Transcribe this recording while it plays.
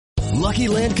Lucky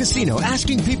Land Casino,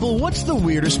 asking people, what's the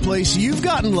weirdest place you've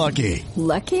gotten lucky?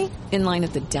 Lucky? In line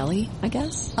at the deli, I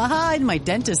guess? Aha, in my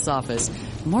dentist's office.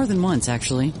 More than once,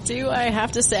 actually. Do I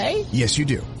have to say? Yes, you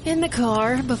do. In the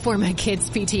car before my kids'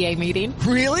 PTA meeting.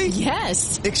 Really?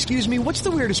 Yes. Excuse me, what's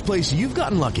the weirdest place you've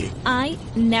gotten lucky? I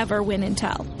never win and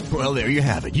tell. Well, there you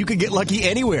have it. You can get lucky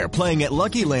anywhere, playing at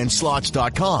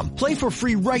LuckyLandSlots.com. Play for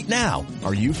free right now.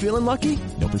 Are you feeling lucky?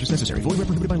 No purchase necessary. Void where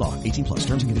prohibited by law. 18 plus.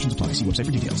 Terms and conditions apply. See website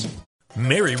for details.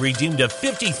 Mary redeemed a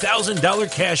 $50,000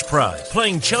 cash prize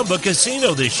playing Chumba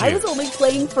Casino this year. I was only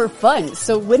playing for fun,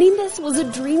 so winning this was a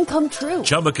dream come true.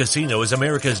 Chumba Casino is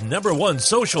America's #1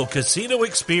 social casino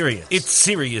experience. It's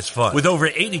serious fun. With over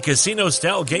 80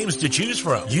 casino-style games to choose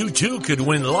from, you too could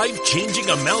win life-changing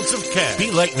amounts of cash.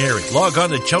 Be like Mary. Log on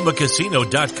to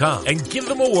ChumbaCasino.com and give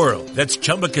them a whirl. That's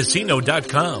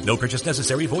ChumbaCasino.com. No purchase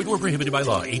necessary. Void where prohibited by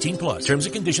law. 18 plus. Terms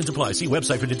and conditions apply. See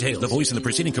website for details. The voice in the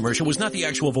preceding commercial was not the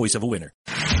actual voice of a winner.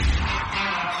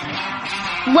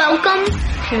 Welcome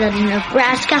to the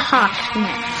Nebraska Hawks.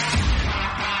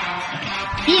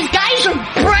 These guys are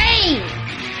brave.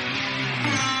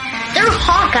 They're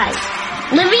Hawkeyes,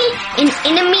 living in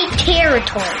enemy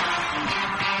territory.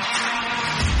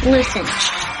 Listen,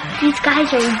 these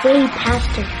guys are way past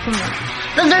their prime,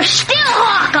 but they're still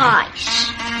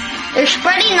Hawkeyes. They're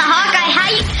spreading the Hawkeye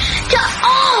hype to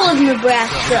all of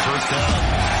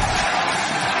Nebraska.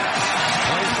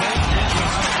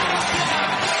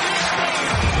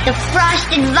 The frost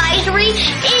advisory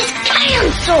is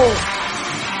canceled.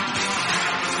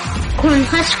 Corn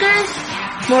Huskers?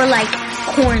 More like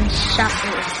corn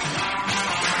suckers.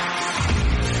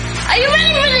 Are you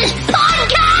ready for this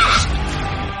podcast?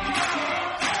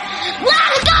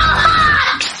 Let's go Hawks!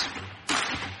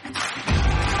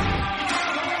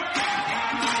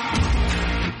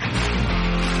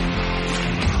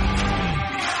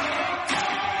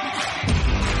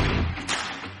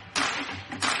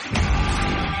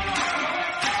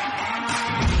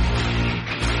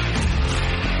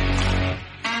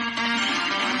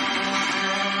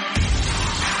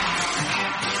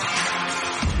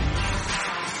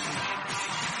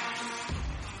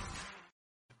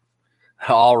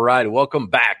 All right, welcome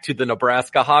back to the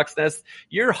Nebraska Hawks Nest,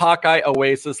 your Hawkeye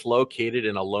oasis located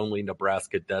in a lonely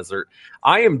Nebraska desert.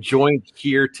 I am joined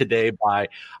here today by,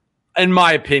 in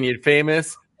my opinion,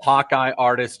 famous Hawkeye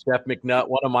artist Jeff McNutt,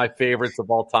 one of my favorites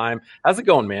of all time. How's it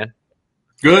going, man?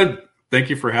 Good. Thank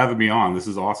you for having me on. This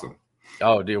is awesome.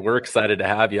 Oh, dude, we're excited to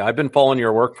have you. I've been following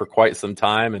your work for quite some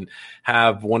time and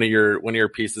have one of your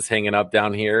pieces hanging up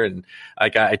down here. And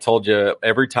like I told you,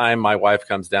 every time my wife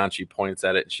comes down, she points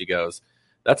at it and she goes,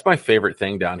 "That's my favorite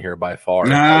thing down here by far."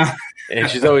 Nah. And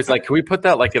she's always like, "Can we put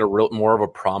that like at a more of a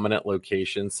prominent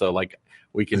location so like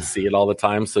we can see it all the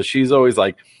time?" So she's always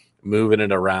like moving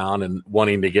it around and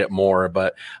wanting to get more.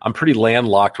 But I'm pretty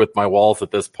landlocked with my walls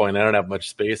at this point. I don't have much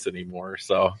space anymore.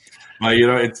 So, well, you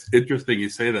know, it's interesting you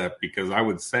say that because I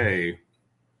would say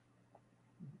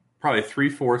probably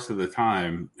 3/4 of the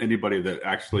time, anybody that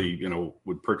actually, you know,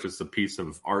 would purchase a piece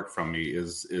of art from me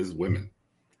is women.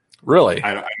 Really?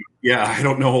 I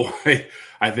don't know.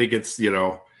 I think it's, you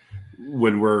know,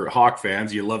 when we're Hawk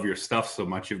fans, you love your stuff so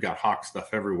much. You've got Hawk stuff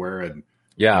everywhere. And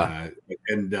yeah.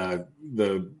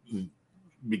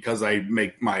 Because I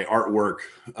make my artwork,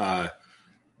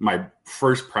 my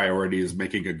first priority is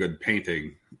making a good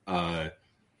painting. And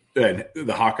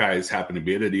the Hawkeyes happen to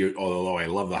be in it, although I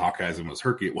love the Hawkeyes and was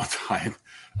Herky at one time.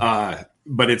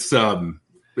 But it's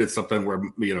something where,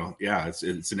 you know, yeah,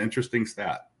 it's an interesting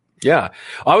stat. Yeah.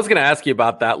 I was going to ask you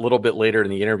about that a little bit later in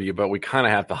the interview, but we kind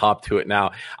of have to hop to it now.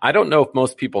 I don't know if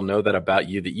most people know that about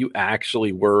you, that you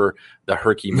actually were the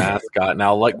Herky mascot.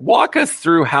 Now, like, walk us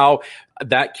through how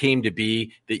that came to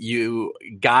be, that you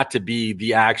got to be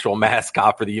the actual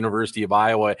mascot for the University of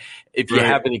Iowa. If you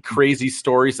have any crazy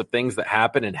stories of things that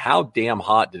happened, and how damn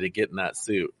hot did it get in that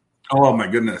suit? Oh, my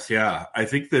goodness. Yeah. I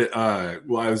think that, I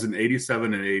was in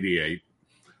 87 and 88.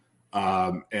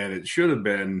 And it should have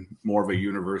been more of a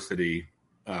university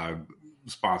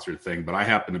sponsored thing, but I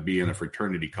happen to be in a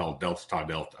fraternity called Delta Tau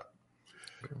Delta.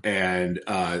 And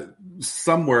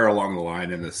somewhere along the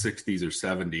line in the 60s or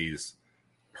 70s,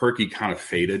 Herky kind of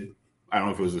faded. I don't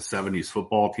know if it was a 70s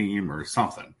football team or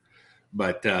something,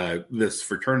 but this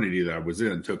fraternity that I was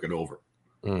in took it over.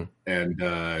 And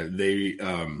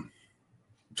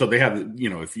so they have, you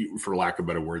know, for lack of a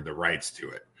better word, the rights to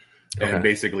it. And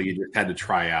basically you just had to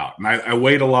try out. And I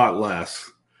weighed a lot less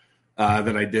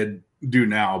than I do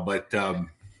now, but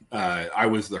I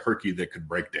was the Herky that could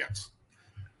break dance.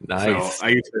 Nice. So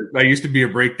I used to be a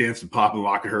break dance and pop and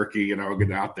lock a Herky, you know,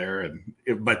 getting out there.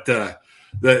 But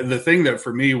The thing that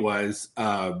for me was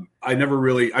I've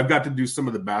got to do some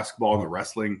of the basketball and the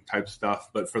wrestling type stuff,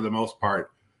 but for the most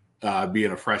part,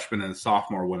 being a freshman and a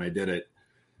sophomore when I did it,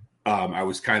 I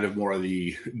was kind of more of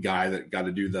the guy that got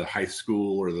to do the high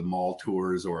school or the mall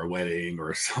tours or a wedding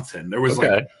or something. There was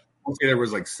there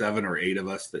was like 7 or 8 of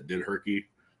us that did Herky,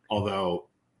 although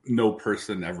no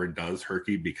person ever does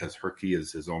Herky because Herky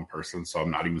is his own person. So I'm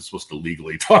not even supposed to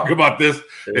legally talk about this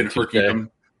in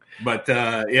Herkydom. But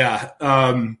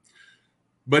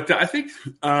but I think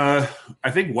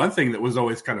one thing that was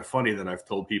always kind of funny that I've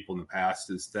told people in the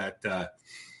past is that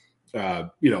I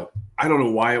don't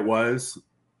know why it was.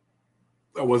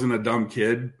 I wasn't a dumb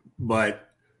kid, but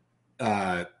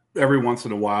every once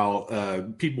in a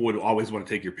while, people would always want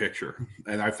to take your picture,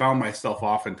 and I found myself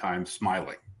oftentimes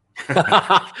smiling under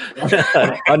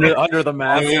the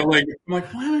mask. I'm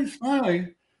like, why am I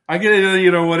smiling? I get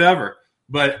it, whatever.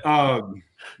 But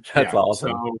that's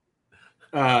awesome.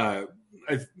 So,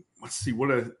 let's see.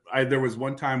 There was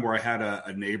one time where I had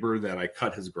a neighbor that I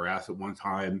cut his grass at one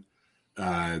time.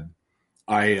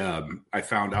 I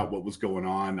found out what was going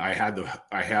on. I had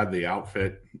the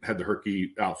outfit, had the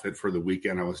Herky outfit for the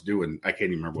weekend I was doing. I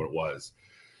can't even remember what it was.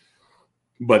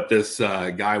 But this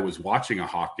guy was watching a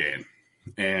Hawk game,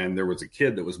 and there was a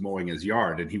kid that was mowing his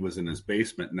yard, and he was in his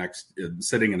basement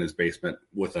sitting in his basement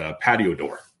with a patio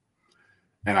door.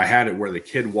 And I had it where the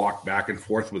kid walked back and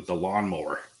forth with the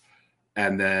lawnmower.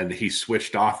 And then he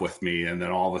switched off with me, and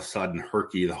then all of a sudden,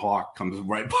 Herky the Hawk comes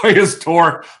right by his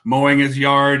door, mowing his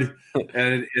yard,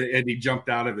 and he jumped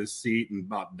out of his seat and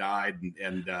about died.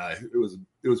 And it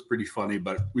was pretty funny.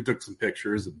 But we took some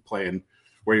pictures and playing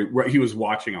where he was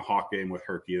watching a Hawk game with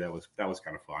Herky. That was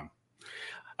kind of fun.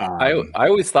 I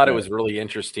always thought it was really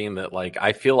interesting that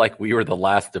I feel like we were the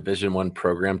last Division I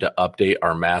program to update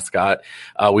our mascot.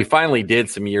 We finally did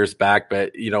some years back,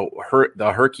 but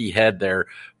the Herky head there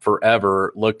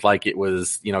forever looked like it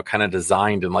was kind of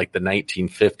designed in the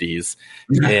 1950s,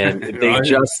 and they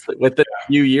just with the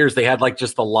few years they had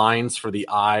just the lines for the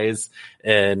eyes,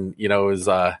 and it was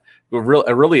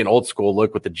really an old school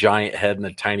look with the giant head and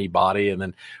the tiny body, and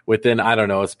then within I don't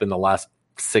know, it's been the last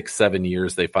 6-7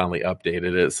 years they finally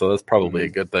updated it, so that's probably a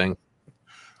good thing.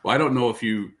 Well, I don't know if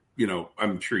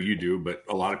I'm sure you do, but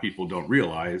a lot of people don't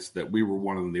realize that we were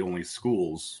one of the only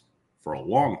schools for a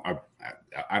long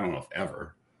I don't know if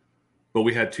ever, but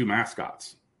we had 2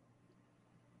 mascots.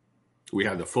 We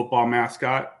had the football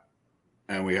mascot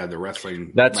and we had the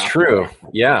wrestling. That's mascot. True.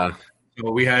 Yeah.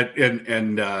 So we had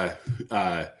and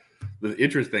the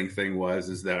interesting thing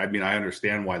is that I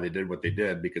understand why they did what they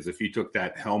did, because if you took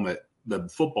that helmet, the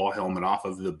football helmet, off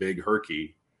of the big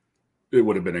Herky, it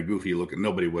would have been a goofy looking.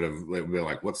 Nobody would have been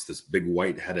like, what's this big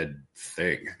white headed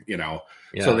thing? Yeah.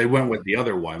 So they went with the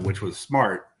other one, which was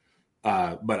smart.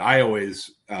 But I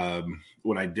always,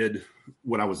 when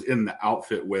I was in the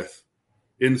outfit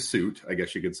in suit, I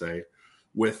guess you could say,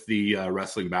 with the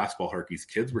wrestling basketball Herkies,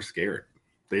 kids were scared.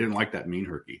 They didn't like that mean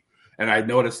Herky. And I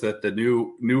noticed that the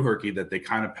new Herky that they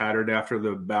kind of patterned after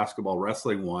the basketball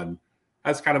wrestling one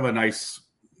has kind of a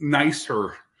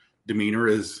nicer demeanor.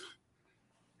 His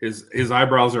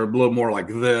eyebrows are a little more like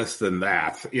this than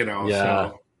that,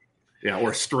 So,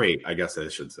 or straight, I guess I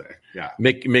should say. Yeah,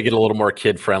 make it a little more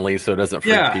kid friendly so it doesn't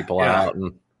freak people out.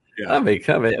 And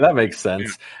that makes sense. Yeah.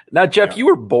 Now, Jeff, you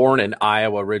were born in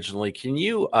Iowa originally. Can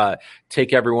you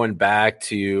take everyone back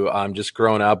to just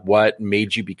growing up? What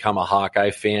made you become a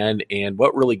Hawkeye fan, and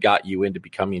what really got you into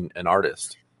becoming an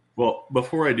artist? Well,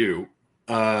 before I do,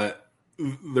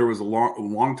 there was a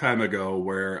long time ago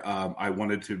where I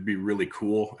wanted to be really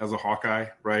cool as a Hawkeye,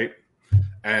 right?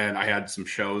 And I had some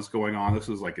shows going on. This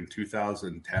was in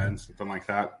 2010, something like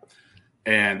that.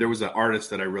 And there was an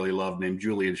artist that I really loved named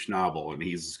Julian Schnabel, and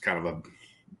he's kind of a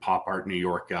pop art New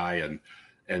York guy,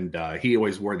 and he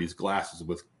always wore these glasses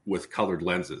with colored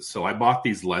lenses. So I bought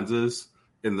these lenses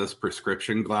in this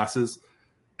prescription glasses,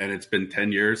 and it's been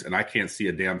 10 years, and I can't see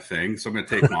a damn thing. So I'm going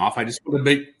to take them off. I just want to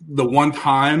make the one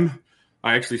time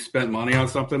I actually spent money on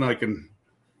something I can.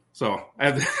 So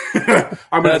I'm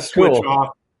going to switch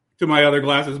off to my other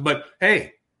glasses. But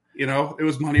hey, it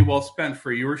was money well spent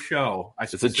for your show.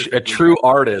 It's a true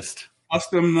artist.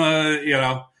 Custom,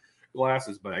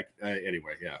 glasses. But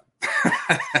anyway, yeah.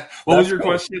 What was your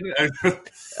question?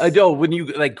 I know, when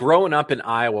you growing up in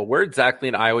Iowa, where exactly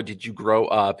in Iowa did you grow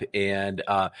up? And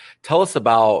tell us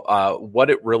about what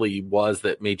it really was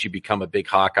that made you become a big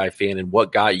Hawkeye fan, and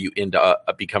what got you into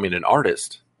becoming an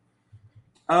artist.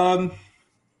 Well,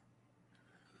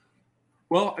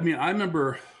 I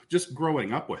remember just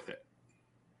growing up with it.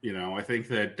 I think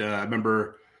that I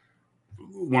remember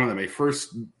one of my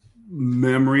first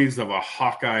memories of a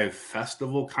Hawkeye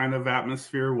festival kind of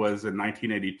atmosphere was in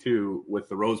 1982 with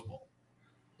the Rose Bowl.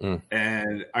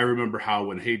 And I remember how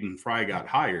when Hayden Fry got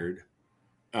hired,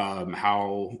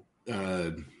 how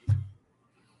the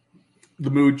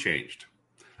mood changed.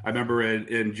 I remember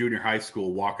in junior high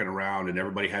school walking around and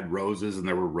everybody had roses and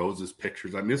there were roses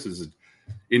pictures. I mean, this is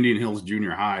Indian Hills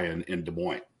Junior High in Des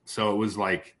Moines. So it was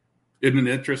like, isn't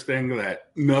it interesting that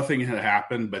nothing had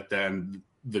happened, but then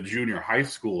the junior high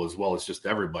school, as well as just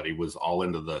everybody, was all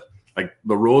into the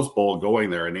Rose Bowl. Going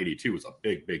there in 82 was a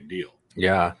big, big deal.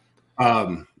 Yeah.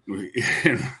 And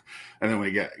then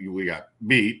we got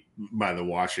beat by the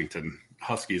Washington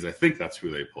Huskies. I think that's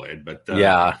who they played, but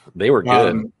yeah, they were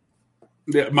good.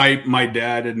 My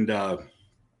dad and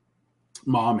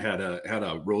mom had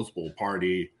a Rose Bowl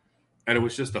party, and it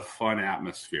was just a fun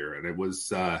atmosphere. And it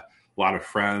was a lot of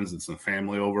friends and some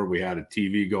family over. We had a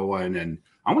TV going, and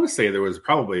I want to say there was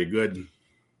probably a good,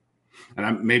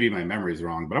 and maybe my memory is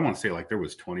wrong, but I want to say like there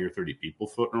was 20 or 30 people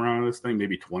floating around this thing,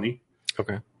 maybe 20.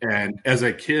 Okay. And as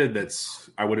a kid,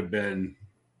 I would have been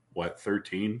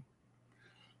 13.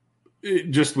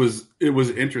 It was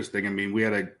interesting. I mean, we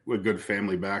had a good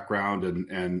family background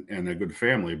and a good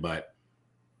family, but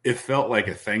it felt like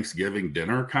a Thanksgiving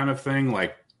dinner kind of thing,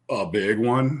 like a big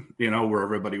one, where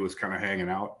everybody was kind of hanging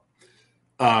out.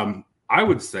 I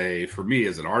would say for me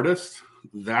as an artist,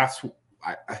 I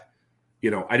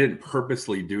didn't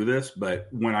purposely do this, but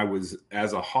when I was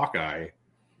as a Hawkeye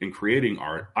in creating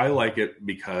art, I like it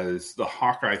because the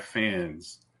Hawkeye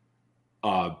fans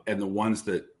and the ones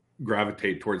that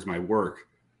gravitate towards my work,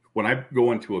 when I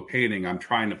go into a painting, I'm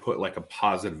trying to put like a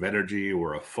positive energy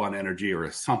or a fun energy or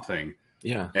something.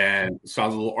 Yeah. And it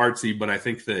sounds a little artsy, but I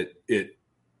think that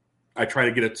I try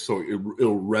to get it so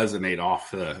it'll resonate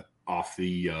off the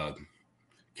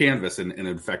canvas in an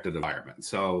affected environment.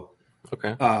 So,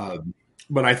 okay.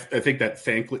 But I think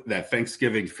that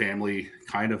Thanksgiving family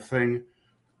kind of thing,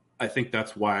 I think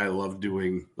that's why I love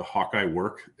doing the Hawkeye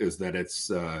work, is that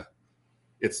it's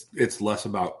less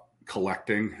about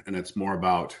collecting and it's more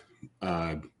about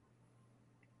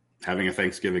having a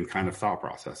Thanksgiving kind of thought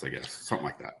process, I guess, something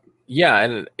like that. Yeah,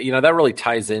 and that really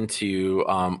ties into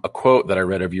a quote that I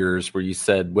read of yours where you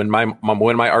said, when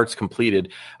my art's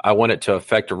completed, I want it to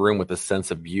affect a room with a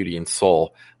sense of beauty and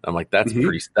soul. And I'm like, that's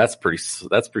pretty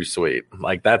sweet.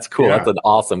 Like, that's cool. Yeah. That's an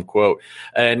awesome quote.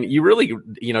 And you really,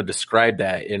 described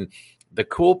that. And the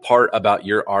cool part about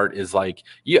your art is like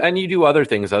you do other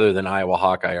things other than Iowa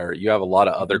Hawkeye art. You have a lot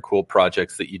of other cool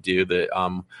projects that you do that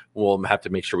we'll have to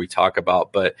make sure we talk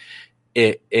about, but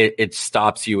it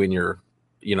stops you in your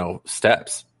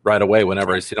steps right away.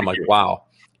 Whenever I see it, I'm like, wow,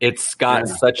 it's got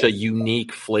such a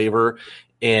unique flavor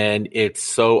and it's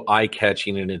so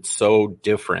eye-catching and it's so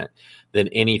different than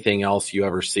anything else you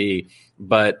ever see.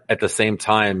 But at the same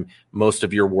time, most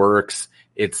of your works,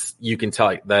 you can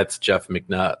tell that's Jeff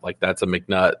McNutt. Like, that's a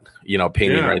McNutt,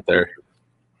 painting right there.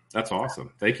 That's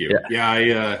awesome. Thank you.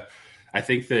 Yeah. I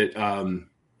think that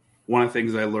one of the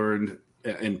things I learned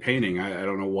in painting, I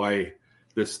don't know why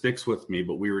this sticks with me,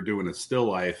 but we were doing a still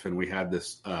life and we had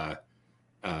this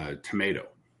tomato,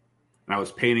 and I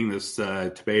was painting this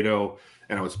tomato,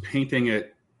 and I was painting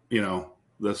it,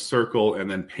 the circle, and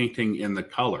then painting in the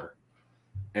color.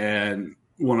 And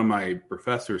one of my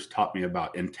professors taught me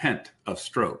about intent of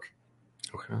stroke.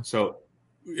 Okay. So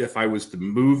if I was to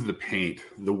move the paint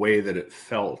the way that it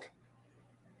felt,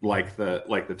 like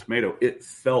the tomato, it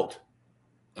felt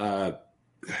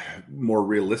more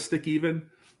realistic even,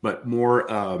 but more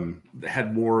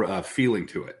had more feeling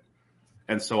to it.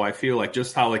 And so I feel like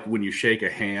just how like when you shake a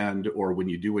hand or when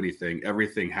you do anything,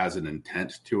 everything has an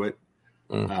intent to it.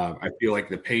 I feel like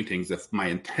the paintings, if my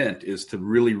intent is to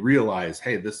really realize,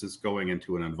 hey, this is going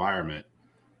into an environment,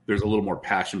 there's a little more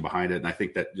passion behind it. And I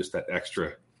think that just that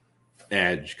extra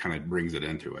edge kind of brings it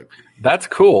into it. That's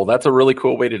cool. That's a really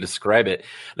cool way to describe it.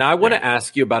 Now, I want to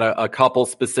ask you about a couple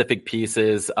specific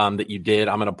pieces that you did.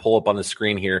 I'm going to pull up on the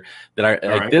screen here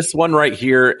that this one right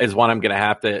here is one I'm going to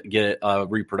have to get a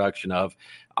reproduction of.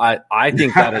 I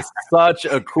think that is such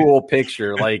a cool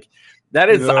picture. Like, that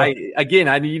is,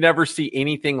 you never see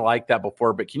anything like that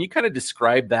before, but can you kind of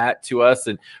describe that to us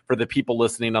and for the people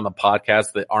listening on the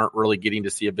podcast that aren't really getting to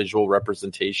see a visual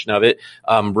representation of it,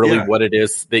 what it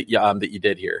is that you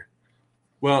did here?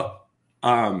 Well,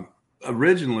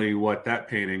 originally what that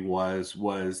painting was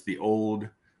the old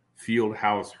field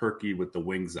house Herky with the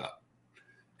wings up.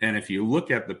 And if you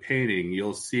look at the painting,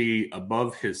 you'll see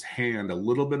above his hand a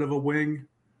little bit of a wing,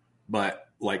 but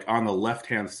like on the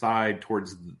left-hand side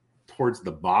towards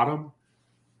the bottom,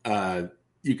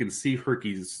 you can see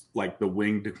Herky's, like the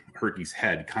winged Herky's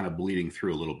head kind of bleeding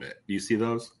through a little bit. Do you see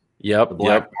those? Yep. The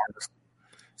black marks.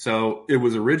 So it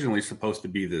was originally supposed to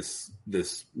be this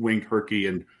winged herky,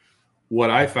 and what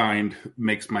I find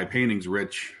makes my paintings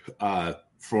rich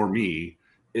for me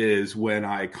is when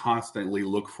I constantly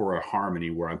look for a harmony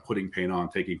where I'm putting paint on,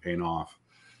 taking paint off.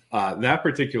 That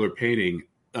particular painting,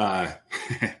 my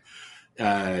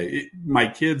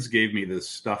kids gave me this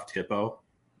stuffed hippo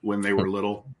when they were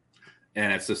little,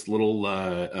 and it's this little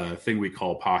thing we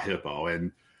call Pa Hippo,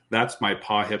 and that's my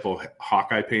Pa Hippo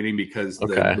Hawkeye painting because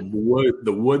the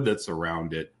wood that's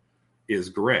around it is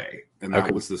gray, and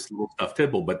that was this little stuffed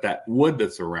hippo. But that wood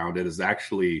that's around it is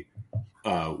actually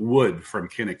wood from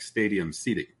Kinnick Stadium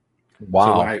seating.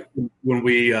 Wow! So when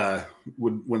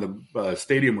the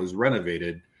stadium was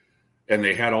renovated, and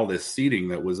they had all this seating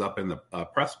that was up in the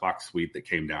press box suite that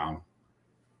came down,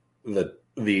 that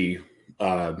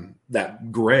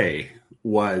gray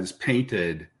was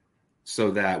painted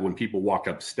so that when people walked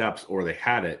up steps or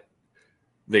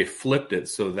they flipped it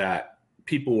so that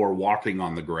people were walking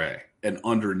on the gray, and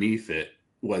underneath it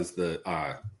was the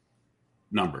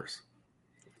numbers.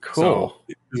 Cool.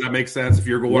 So, does that make sense? If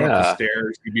you're going up the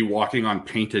stairs, you'd be walking on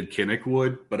painted Kinnick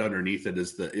wood, but underneath it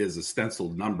is a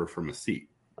stenciled number from a seat.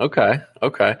 Okay.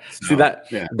 So, see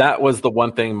that was the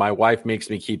one thing. My wife makes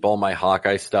me keep all my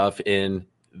Hawkeye stuff in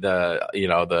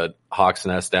the Hawk's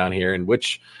Nest down here, and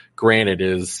which granted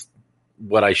is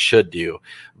what I should do.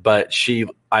 But she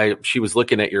was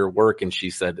looking at your work and she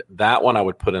said that one I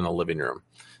would put in the living room.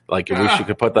 Like, I wish you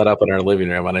could put that up in our living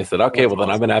room. And I said, okay, well, then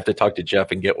I'm going to have to talk to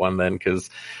Jeff and get one then, because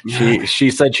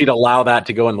she said she'd allow that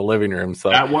to go in the living room. So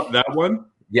that one?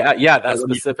 Yeah, that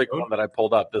specific one that I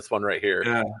pulled up, this one right here.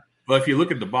 Yeah. Well, if you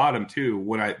look at the bottom too,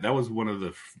 that was one of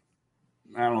the,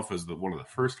 I don't know if it was one of the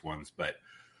first ones, but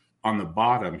on the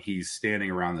bottom, he's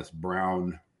standing around this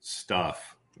brown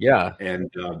stuff. Yeah. And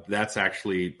that's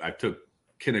actually, I took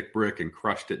Kinnick brick and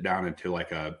crushed it down into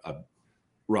like a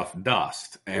rough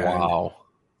dust. And wow.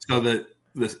 So that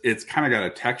it's kind of got a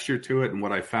texture to it. And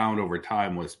what I found over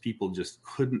time was people just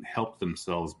couldn't help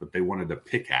themselves, but they wanted to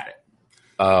pick at it.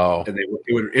 Oh. And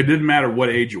it didn't matter what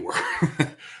age you were.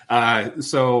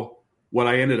 So what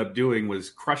I ended up doing was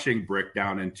crushing brick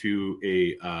down into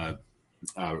a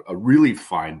really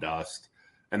fine dust.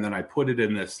 And then I put it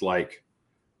in this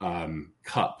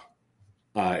cup.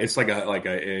 It's like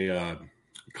a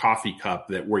coffee cup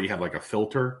where you have like a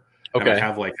filter. Okay. And I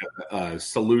have like a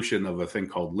solution of a thing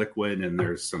called liquid, and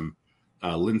there's some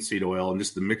linseed oil and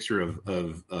just a mixture of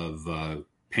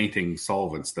painting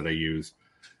solvents that I use.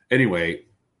 Anyway,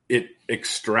 it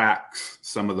extracts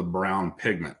some of the brown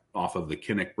pigment off of the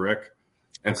Kinnick brick.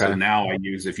 And so now I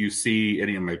use, if you see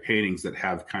any of my paintings that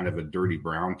have kind of a dirty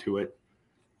brown to it,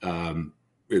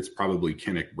 it's probably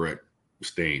Kinnick brick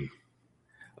stain.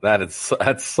 That's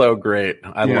so great.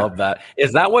 I love that.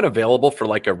 Is that one available for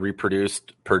like a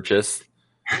reproduced purchase?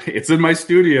 It's in my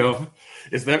studio.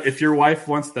 If your wife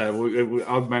wants that,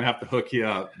 I might have to hook you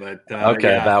up. But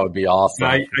that would be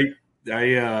awesome.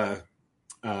 We'll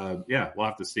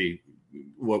have to see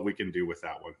what we can do with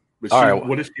that one. But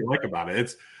what does she like about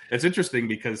it? It's interesting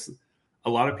because a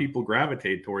lot of people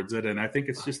gravitate towards it, and I think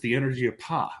it's just the energy of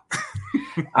Pa.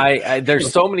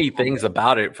 There's so many things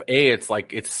about it. It's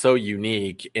like it's so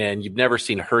unique, and you've never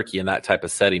seen Herky in that type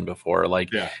of setting before.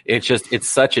 It's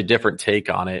such a different take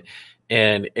on it,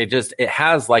 and it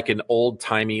has like an old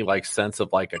timey like sense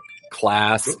of like a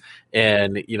class,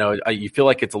 and you feel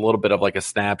like it's a little bit of like a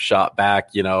snapshot back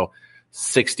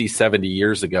 60, 70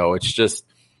 years ago. It's just,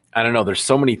 I don't know. There's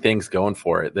so many things going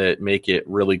for it that make it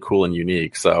really cool and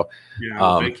unique. So,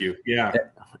 thank you. Yeah.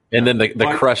 And then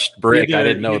the crushed brick, I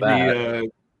didn't know that.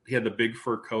 He had the big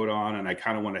fur coat on, and I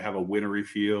kind of wanted to have a wintry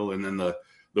feel. And then the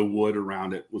wood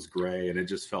around it was gray, and it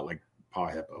just felt like Pa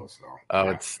Hippo. So,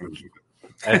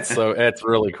 it's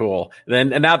really cool. And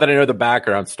now that I know the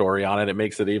background story on it, it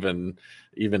makes it even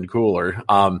cooler.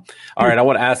 All right, I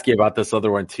want to ask you about this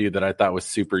other one too that I thought was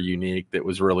super unique. That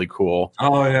was really cool.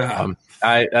 Oh yeah,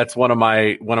 that's one of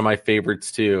my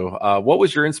favorites too. What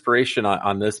was your inspiration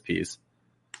on this piece?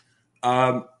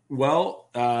 That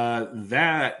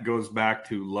goes back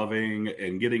to loving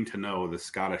and getting to know the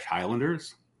Scottish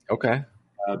Highlanders. Okay.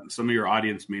 Some of your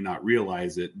audience may not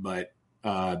realize it, but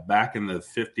back in the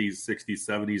 50s, 60s,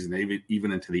 70s, and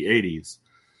even into the 80s,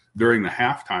 during the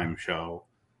halftime show,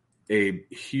 a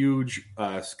huge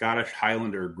Scottish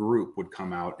Highlander group would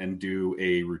come out and do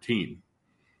a routine.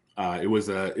 It was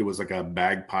like a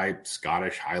bagpipe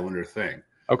Scottish Highlander thing.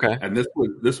 Okay. And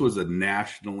this was a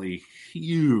nationally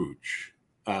huge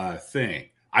thing.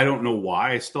 I don't know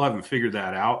why. I still haven't figured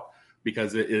that out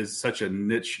because it is such a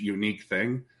niche, unique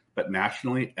thing. But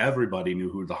nationally, everybody knew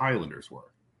who the Highlanders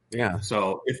were. Yeah.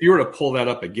 So if you were to pull that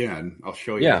up again, I'll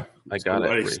show you. Yeah, I got so it what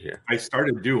right here. I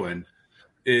started doing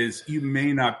is you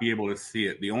may not be able to see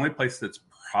it. The only place that's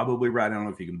probably right, I don't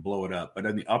know if you can blow it up, but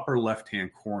in the upper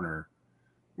left-hand corner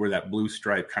where that blue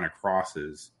stripe kind of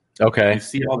crosses, okay,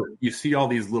 you see all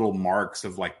these little marks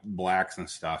of like blacks and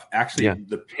stuff. Actually,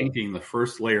 the painting, the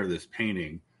first layer of this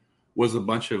painting was a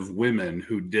bunch of women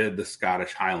who did the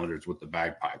Scottish Highlanders with the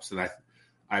bagpipes. And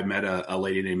I met a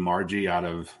lady named Margie out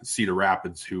of Cedar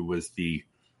Rapids who was the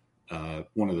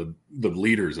one of the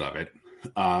leaders of it.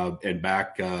 And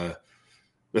back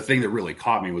the thing that really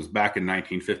caught me was back in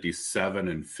 1957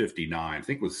 and 59. I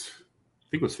think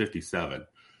it was 57.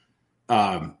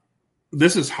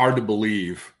 This is hard to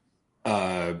believe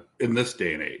in this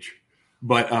day and age,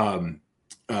 but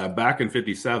back in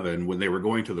 57, when they were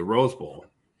going to the Rose Bowl,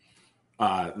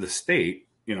 the state,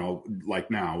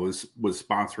 like now, was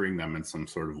sponsoring them in some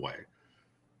sort of way.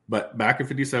 But back in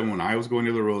 57, when I was going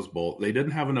to the Rose Bowl, they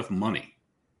didn't have enough money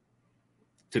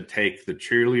to take the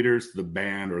cheerleaders, the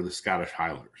band, or the Scottish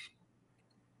Highlanders.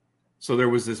 So there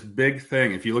was this big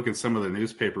thing. If you look at some of the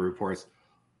newspaper reports,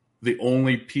 the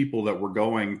only people that were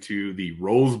going to the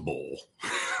Rose Bowl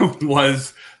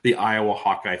was the Iowa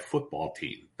Hawkeye football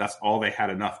team. That's all they had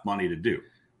enough money to do.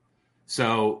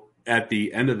 So at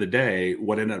the end of the day,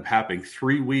 what ended up happening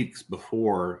 3 weeks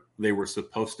before they were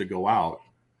supposed to go out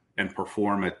and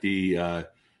perform at the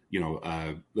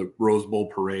Rose Bowl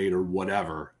parade or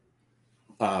whatever,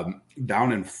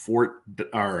 down in Fort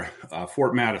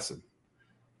Madison,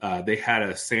 they had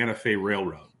a Santa Fe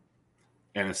Railroad.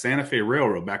 And a Santa Fe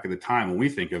Railroad, back at the time, when we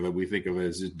think of it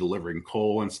as just delivering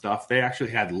coal and stuff. They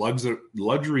actually had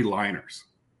luxury liners.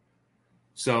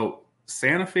 So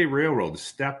Santa Fe Railroad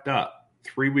stepped up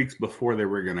 3 weeks before they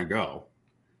were going to go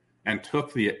and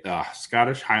took the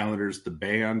Scottish Highlanders, the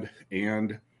band,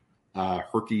 and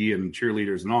Herky and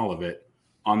cheerleaders and all of it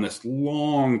on this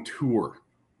long tour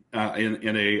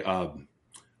in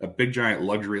a big giant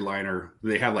luxury liner.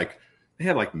 They had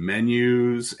like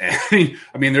menus, and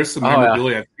I mean, there's some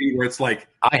memorabilia I've seen where it's like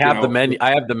I have the menu.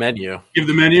 I have the menu. You have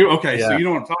the menu, okay? Yeah. So you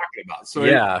know what I'm talking about. So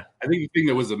yeah, I think the thing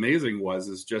that was amazing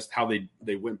is just how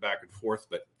they went back and forth.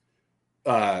 But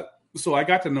so I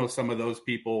got to know some of those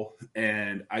people,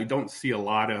 and I don't see a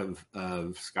lot of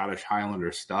Scottish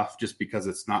Highlander stuff just because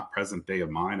it's not present day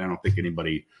of mine. I don't think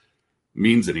anybody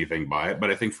means anything by it, but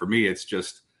I think for me, it's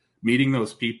just meeting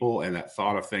those people and that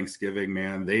thought of Thanksgiving,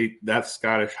 man. That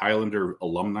Scottish Highlander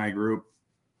alumni group,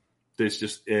 it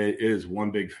is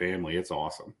one big family. It's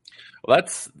awesome. Well,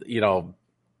 that's,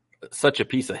 such a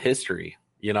piece of history,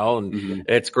 and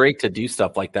it's great to do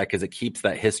stuff like that because it keeps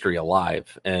that history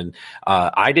alive. And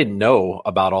I didn't know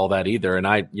about all that either. And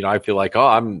I feel like,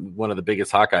 I'm one of the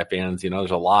biggest Hawkeye fans. There's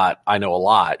a lot. I know a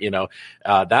lot,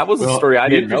 that was a story I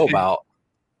didn't know about.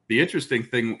 The interesting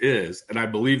thing is, and I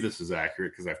believe this is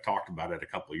accurate because I've talked about it a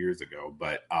couple of years ago,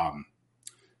 but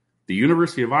the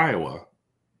University of Iowa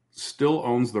still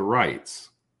owns the rights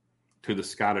to the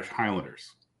Scottish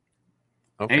Highlanders.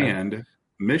 Okay. And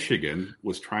Michigan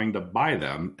was trying to buy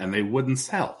them, and they wouldn't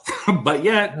sell. But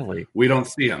yet, we don't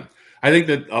see them. I think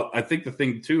the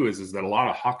thing, too, is that a lot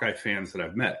of Hawkeye fans that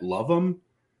I've met love them,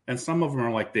 and some of them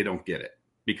are like they don't get it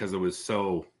because it was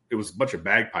a bunch of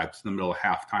bagpipes in the middle of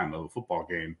halftime of a football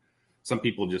game. Some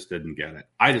people just didn't get it.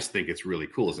 I just think it's really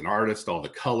cool as an artist, all the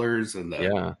colors and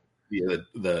the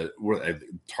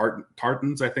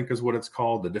tartans, I think is what it's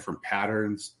called, the different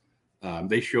patterns.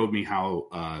 They showed me how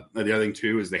the other thing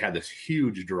too is they had this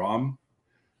huge drum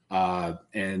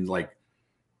and like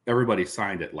everybody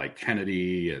signed it, like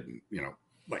Kennedy and,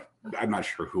 like I'm not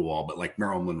sure who all, but like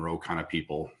Marilyn Monroe kind of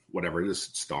people, whatever,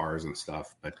 just stars and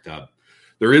stuff. But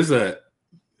there is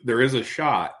a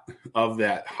shot of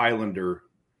that Highlander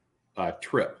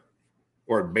trip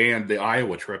or band, the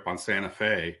Iowa trip on Santa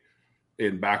Fe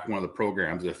in back one of the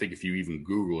programs. I think if you even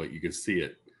Google it, you can see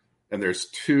it. And there's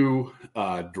two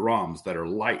drums that are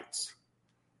lights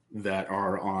that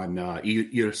are on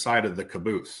either side of the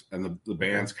caboose. And the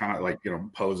band's kind of like,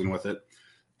 posing with it.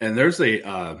 And there's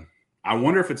I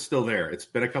wonder if it's still there. It's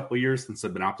been a couple of years since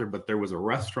I've been out there, but there was a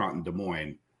restaurant in Des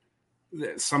Moines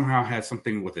that somehow had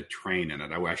something with a train in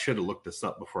it. I should have looked this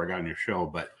up before I got on your show,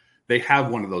 but they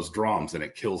have one of those drums and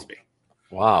it kills me.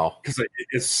 Wow. Because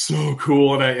it's so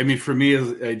cool. And I mean, for me,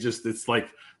 it's like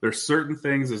there's certain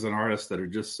things as an artist that are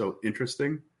just so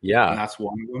interesting. Yeah. And that's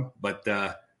one of them. But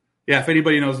if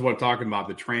anybody knows what I'm talking about,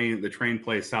 the train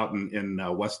place out in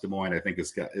West Des Moines, I think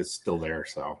is still there.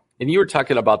 So And you were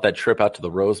talking about that trip out to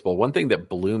the Rose Bowl. One thing that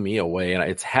blew me away, and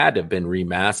it's had to have been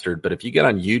remastered, but if you get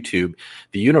on YouTube,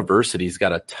 the university's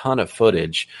got a ton of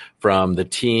footage from the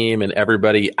team and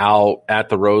everybody out at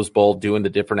the Rose Bowl doing the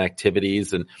different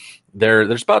activities. And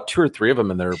there's about 2 or 3 of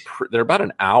them, and they're about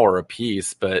an hour a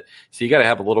piece. But so you got to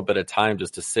have a little bit of time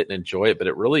just to sit and enjoy it. But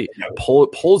it really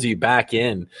pulls you back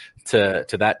in to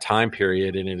that time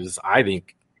period, and it is, I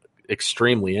think,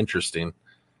 extremely interesting.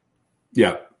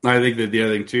 Yeah. I think that the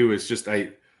other thing too is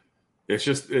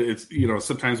it's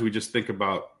sometimes we just think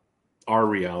about our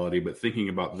reality, but thinking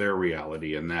about their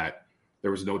reality, and that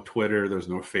there was no Twitter, there's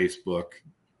no Facebook,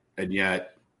 and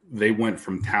yet they went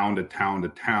from town to town to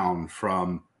town,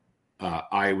 from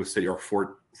Iowa City or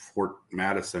Fort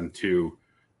Madison to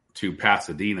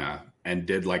Pasadena, and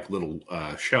did like little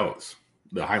shows.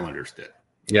 The Highlanders did.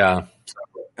 Yeah. So,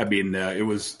 I mean, it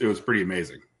was pretty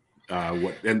amazing.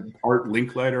 And Art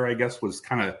Linkletter, I guess, was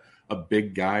kind of a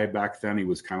big guy back then. He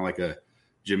was kind of like a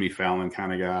Jimmy Fallon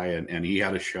kind of guy, and he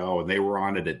had a show, and they were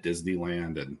on it at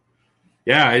Disneyland. And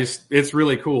yeah, it's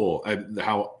really cool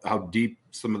how deep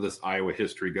some of this Iowa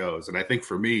history goes. And I think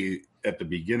for me at the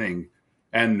beginning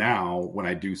and now when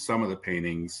I do some of the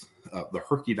paintings, the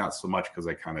Herky not so much because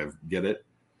I kind of get it,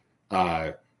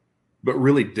 but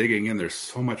really digging in, there's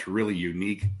so much really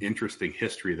unique, interesting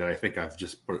history that I think I've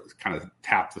just kind of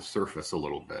tapped the surface a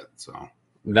little bit. So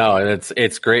no, and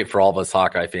it's great for all of us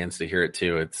Hawkeye fans to hear it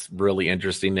too. It's really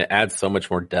interesting. It adds so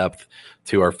much more depth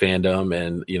to our fandom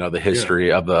and the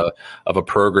history of a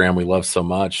program we love so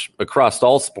much across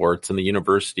all sports and the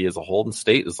university as a whole and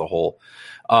state as a whole.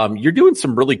 You're doing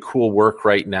some really cool work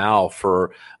right now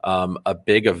for a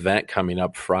big event coming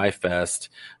up, Fry Fest.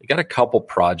 You got a couple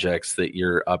projects that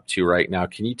you're up to right now.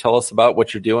 Can you tell us about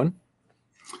what you're doing?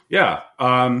 Yeah.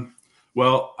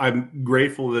 Well, I'm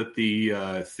grateful that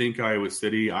the Think Iowa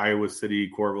City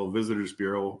Coralville Visitors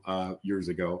Bureau years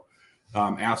ago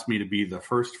asked me to be the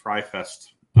first Fry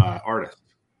Fest artist.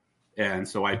 And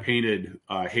so I painted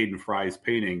Hayden Fry's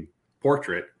painting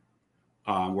portrait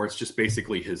where it's just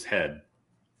basically his head.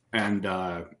 And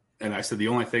I said the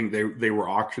only thing, they were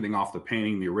auctioning off the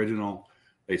painting, the original.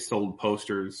 They sold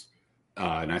posters.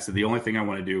 And I said the only thing I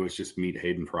want to do is just meet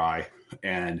Hayden Fry.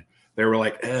 And they were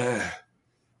like,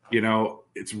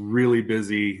 it's really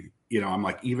busy. I'm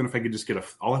like, even if I could just get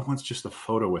all I want is just a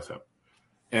photo with him.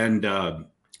 And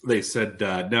they said,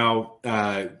 no,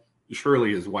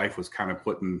 Shirley, his wife, was kind of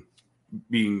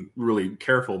being really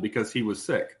careful because he was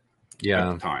sick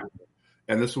at the time.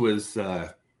 And this was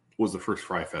the first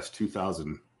Fry Fest,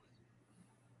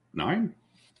 2009.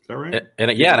 Is that right?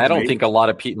 And I don't think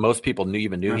most people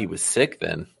knew he was sick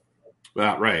then.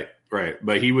 Right.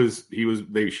 But she was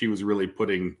really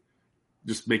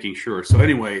just making sure. So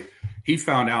anyway, he and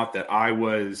Shirley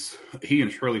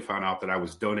found out that I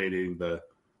was donating the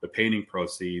painting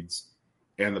proceeds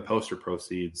and the poster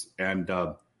proceeds. And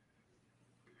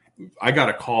I got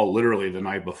a call literally the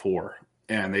night before,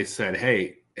 and they said,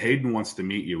 "Hey, Hayden wants to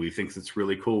meet you. He thinks it's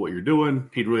really cool what you're doing.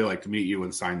 He'd really like to meet you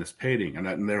and sign this painting."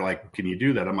 And they're like, "Can you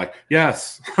do that?" I'm like,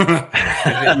 "Yes." And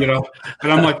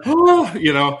I'm like, "Oh,"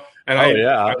 and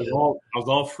I was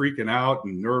all freaking out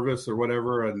and nervous or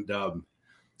whatever. And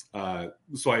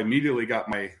so I immediately got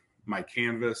my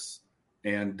canvas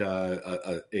and I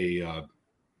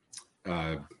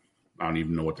don't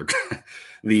even know what they're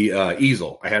the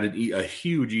easel. I had a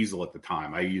huge easel at the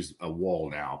time. I use a wall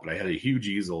now, but I had a huge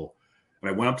easel. And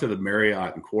I went up to the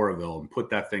Marriott in Coralville and put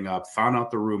that thing up, found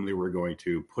out the room they were going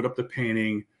to, put up the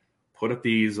painting, put up the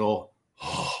easel.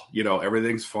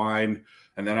 Everything's fine.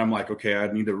 And then I'm like, okay,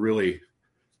 I need to really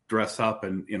dress up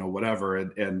and, whatever.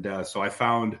 And so I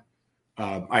found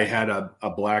I had a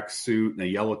black suit and a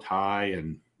yellow tie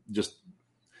and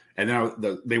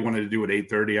then they wanted to do it at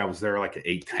 8:30. I was there like at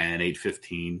 8:10,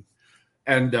 8:15.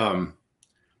 And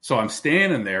so I'm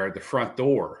standing there at the front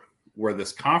door where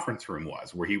this conference room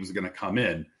was, where he was going to come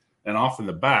in, and off in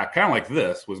the back, kind of like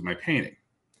this, was my painting.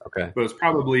 Okay. But it was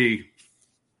probably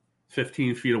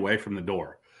 15 feet away from the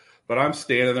door. But I'm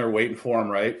standing there waiting for him,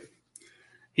 right?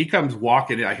 He comes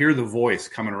walking in. I hear the voice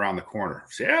coming around the corner. I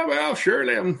say, "Yeah, well,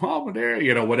 surely I'm over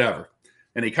there," whatever.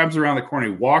 And he comes around the corner.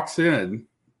 He walks in,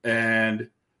 and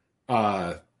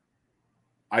I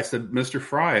said, "Mr.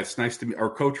 Fry, it's nice to meet,"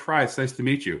 or Coach Fry, "it's nice to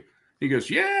meet you." He goes,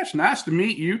 "Yeah, it's nice to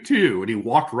meet you too." And he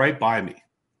walked right by me.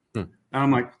 And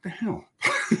I'm like, "What the hell?"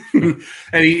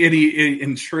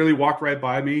 and Shirley walked right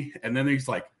by me. And then he's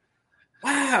like,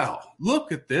 "Wow,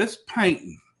 look at this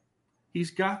painting. He's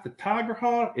got the Tiger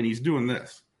Hawk," and he's doing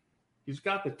this. He's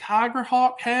got the Tiger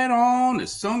Hawk hat on,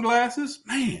 his sunglasses.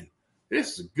 "Man,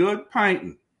 this is a good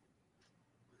painting."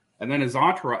 And then his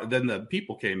entourage, then the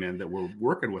people came in that were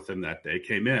working with him that day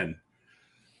came in.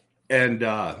 And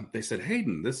they said,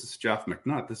 Hayden, this is Jeff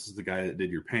McNutt. This is the guy that did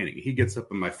your painting. He gets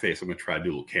up in my face. I'm going to try to do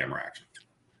a little camera action.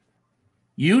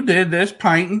 You did this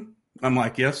painting? I'm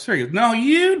like, yes, sir. He goes, no,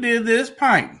 you did this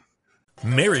painting.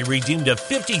 Mary redeemed a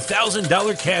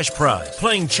 $50,000 cash prize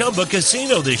playing Chumba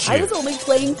Casino this year. I was only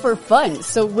playing for fun,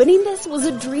 so winning this was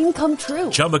a dream come true.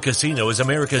 Chumba Casino is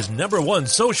America's #1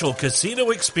 social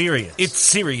casino experience. It's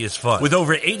serious fun. With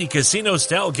over 80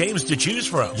 casino-style games to choose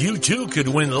from, you too could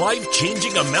win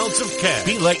life-changing amounts of cash.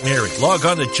 Be like Mary. Log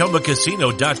on to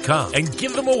ChumbaCasino.com and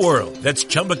give them a whirl. That's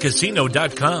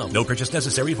ChumbaCasino.com. No purchase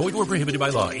necessary. Void where prohibited by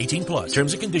law. 18+.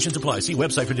 Terms and conditions apply. See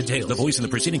website for details. The voice in the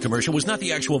preceding commercial was not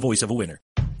the actual voice of a winner.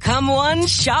 Come one,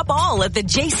 shop all at the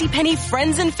JCPenney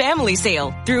Friends and Family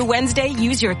Sale. Through Wednesday,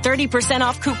 use your 30%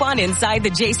 off coupon inside the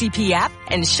JCP app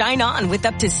and shine on with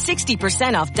up to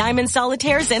 60% off diamond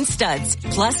solitaires and studs.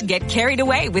 Plus, get carried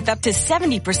away with up to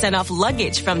 70% off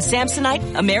luggage from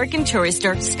Samsonite, American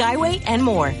Tourister, Skyway, and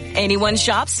more. Anyone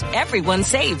shops, everyone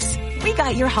saves. We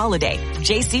got your holiday.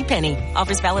 JCPenney.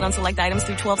 Offers valid on select items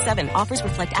through 12/7. Offers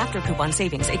reflect after coupon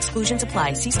savings. Exclusions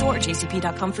apply. See store or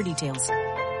jcp.com for details.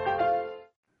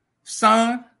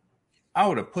 Son, I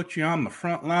would have put you on the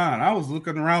front line. I was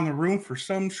looking around the room for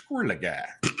some squirrely guy,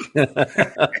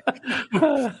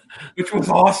 which was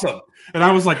awesome. And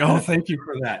I was like, oh, thank you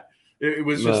for that. It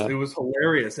was just, it was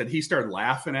hilarious. And he started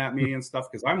laughing at me and stuff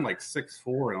because I'm like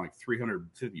 6'4" and like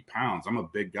 350 pounds. I'm a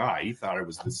big guy. He thought I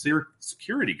was the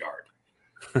security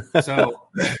guard. So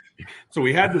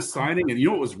we had this signing, and you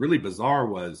know what was really bizarre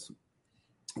was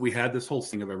we had this whole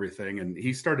thing of everything, and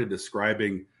he started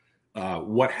describing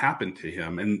what happened to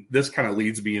him, and this kind of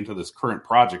leads me into this current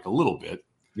project a little bit.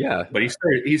 Yeah, but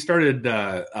he started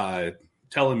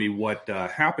telling me what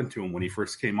happened to him when he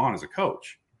first came on as a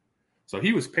coach. So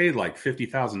he was paid like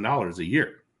 $50,000 a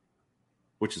year,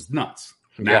 which is nuts.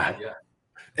 Yeah.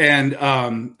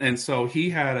 And so he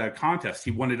had a contest.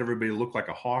 He wanted everybody to look like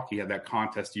a hawk. He had that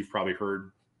contest you've probably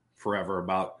heard forever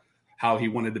about how he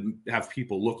wanted to have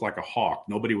people look like a hawk.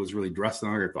 Nobody was really dressed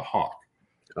like a hawk.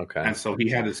 Okay. And so he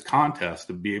had this contest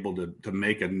to be able to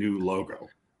make a new logo.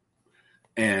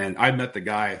 And I met the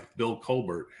guy, Bill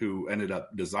Colbert, who ended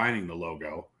up designing the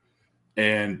logo.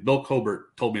 And Bill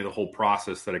Colbert told me the whole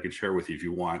process that I could share with you if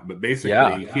you want. But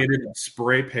basically, he ended up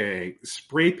spray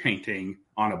painting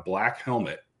on a black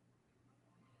helmet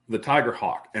the Tiger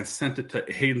Hawk and sent it to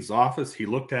Hayden's office. He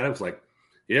looked at it, was like,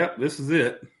 yep, this is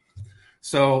it.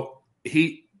 So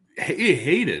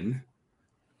Hayden,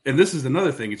 and this is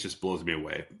another thing, it just blows me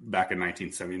away. Back in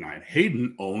 1979,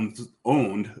 Hayden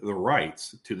owned the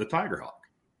rights to the Tiger Hawk.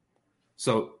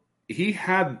 So he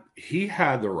had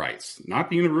the rights, not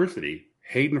the university,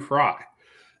 Hayden Fry.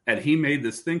 And he made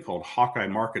this thing called Hawkeye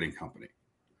Marketing Company.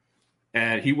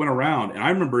 And he went around, and I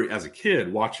remember as a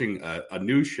kid watching a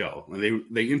news show, and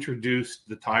they introduced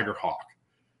the Tiger Hawk.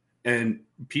 And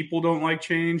people don't like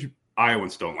change.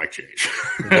 Iowans don't like change.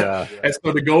 Yeah. And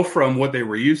so to go from what they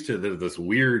were used to this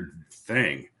weird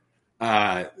thing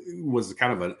was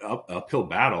kind of an uphill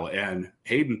battle. And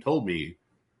Hayden told me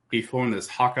he formed this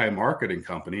Hawkeye Marketing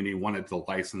Company, and he wanted to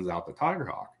license out the Tiger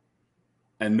Hawk.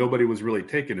 And nobody was really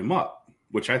taking him up,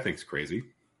 which I think is crazy.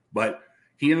 But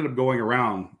he ended up going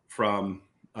around from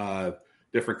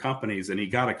different companies, and he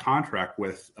got a contract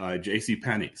with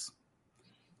JCPenney's.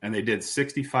 And they did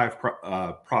 65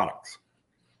 products.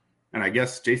 And I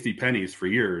guess JCPenney's for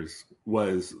years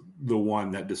was the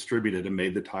one that distributed and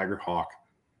made the Tiger Hawk,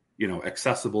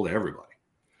 accessible to everybody.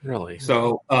 Really?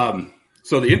 So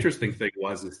the interesting thing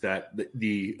is that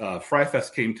the Fry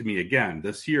Fest came to me again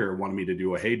this year, wanted me to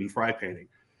do a Hayden Fry painting.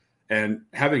 And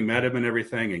having met him and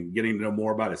everything and getting to know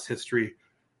more about his history,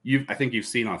 I think you've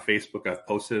seen on Facebook, I've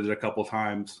posted it a couple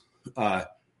times. I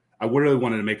really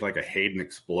wanted to make like a Hayden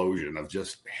explosion of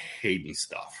just Hayden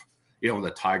stuff,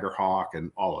 the Tiger Hawk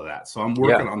and all of that. So I'm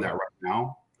working on that right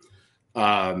now.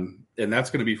 And that's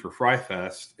going to be for Fry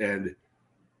Fest. And,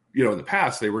 in the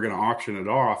past, they were going to auction it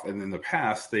off. And in the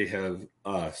past, they have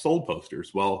sold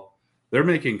posters. Well, they're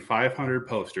making 500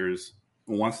 posters.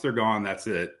 Once they're gone, that's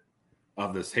it,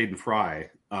 of this Hayden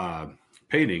Fry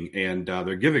painting. And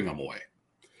they're giving them away.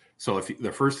 So if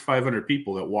the first 500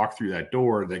 people that walk through that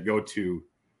door that go to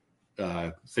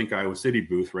Think Iowa City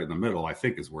booth right in the middle, I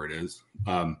think is where it is,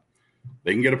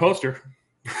 they can get a poster.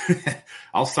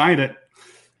 I'll sign it.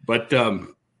 But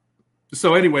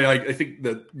so anyway, I think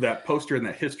that poster and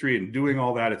that history and doing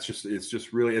all that, it's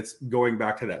just really, it's going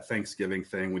back to that Thanksgiving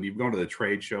thing. When you go to the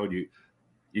trade show,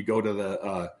 you go to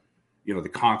the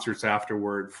concerts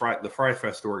afterward. The Fry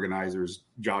Fest organizers,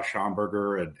 Josh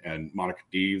Schomburger and Monica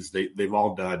Deves, they've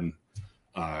all done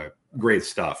great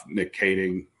stuff. Nick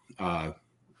Kading,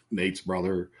 Nate's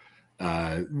brother,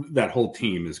 that whole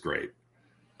team is great.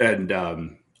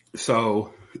 And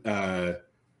so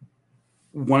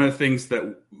one of the things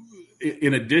that,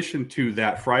 in addition to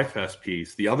that Fry Fest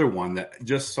piece, the other one that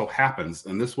just so happens,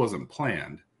 and this wasn't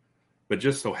planned, but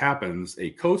just so happens a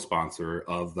co-sponsor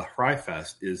of the Fry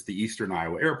Fest is the Eastern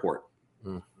Iowa Airport.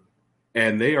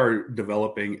 And they are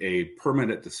developing a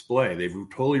permanent display. They've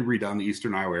totally redone the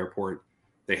Eastern Iowa Airport.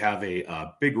 They have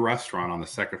a big restaurant on the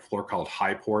second floor called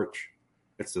High Porch.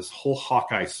 It's this whole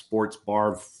Hawkeye sports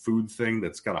bar food thing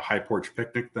that's got a High Porch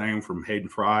picnic thing from Hayden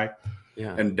Fry.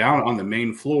 Yeah. And down on the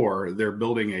main floor, they're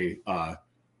building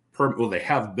they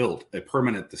have built a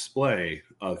permanent display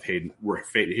of Hayden, where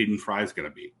Hayden Fry is going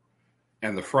to be.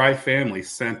 And the Fry family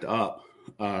sent up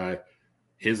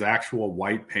his actual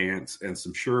white pants and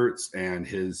some shirts and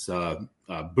his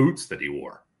boots that he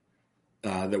wore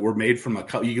that were made from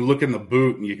you can look in the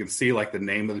boot and you can see like the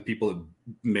name of the people that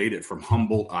made it from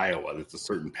Humboldt, Iowa. That's a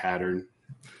certain pattern.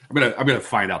 I'm gonna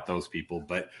find out those people,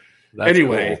 but that's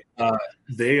anyway, cool.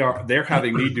 They're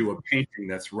having me do a painting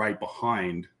that's right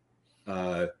behind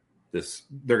this.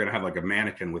 They're gonna have like a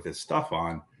mannequin with his stuff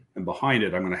on, and behind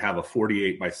it, I'm gonna have a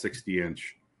 48 by 60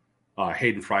 inch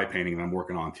Hayden Fry painting that I'm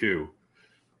working on too.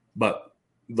 But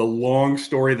the long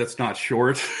story that's not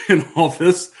short in all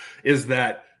this is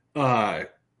that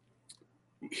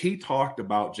he talked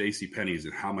about JCPenney's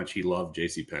and how much he loved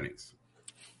JCPenney's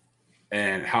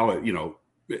and how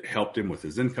it helped him with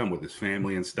his income, with his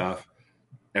family and stuff.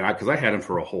 And because I had him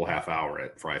for a whole half hour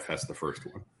at Fry Fest, the first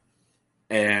one.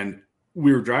 And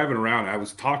we were driving around. I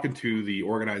was talking to the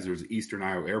organizers at Eastern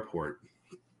Iowa Airport.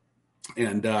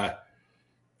 And I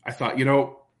thought,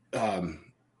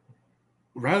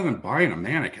 rather than buying a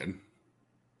mannequin,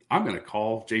 I'm going to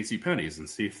call JCPenney's and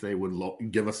see if they would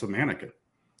give us a mannequin.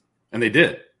 And they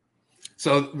did.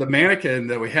 So the mannequin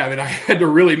that we have, and I had to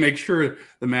really make sure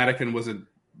the mannequin wasn't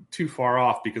too far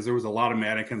off because there was a lot of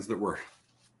mannequins that were,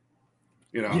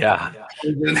 Yeah.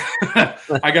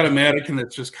 I got a mannequin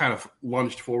that's just kind of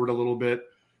lunged forward a little bit.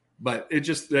 But I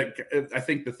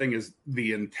think the thing is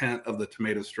the intent of the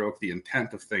tomato stroke, the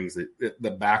intent of things,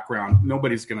 the background,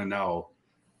 nobody's going to know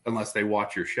unless they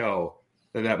watch your show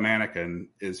that mannequin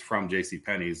is from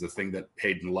JCPenney's, the thing that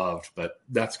Hayden loved, but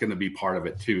that's going to be part of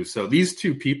it too. So these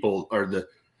two people are the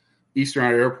Eastern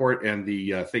Iowa Airport and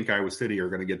the Think Iowa City are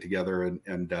going to get together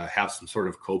and have some sort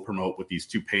of co-promote with these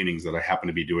two paintings that I happen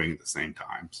to be doing at the same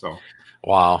time. So,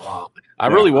 wow. I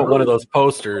really want one of those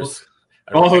posters.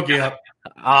 I'll hook you up.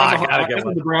 I gotta get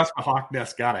one. The Nebraska Hawk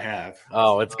Nest gotta have.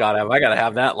 Oh, it's gotta have. I gotta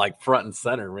have that like front and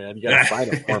center, man. You gotta sign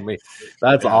it for me.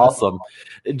 That's awesome,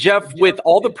 Jeff. With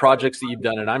all the projects that you've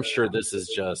done, and I'm sure this is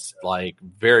just like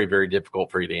very, very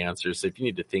difficult for you to answer. So if you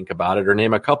need to think about it or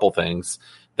name a couple things,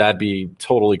 that'd be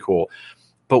totally cool.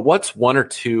 But what's one or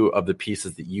two of the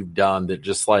pieces that you've done that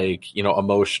just like,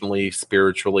 emotionally,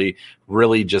 spiritually,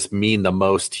 really just mean the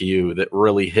most to you, that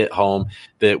really hit home,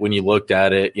 that when you looked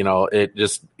at it,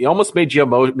 it almost made you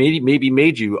maybe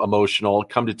made you emotional,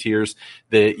 come to tears,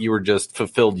 that you were just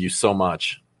fulfilled you so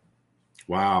much?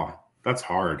 Wow, that's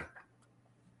hard.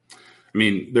 I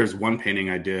mean, there's one painting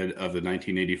I did of the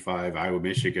 1985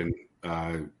 Iowa-Michigan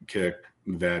kick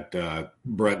that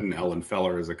Brett and Ellen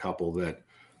Feller is a couple that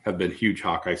have been huge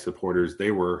Hawkeye supporters. They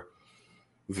were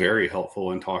very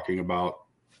helpful in talking about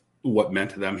what meant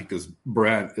to them because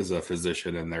Brent is a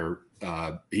physician and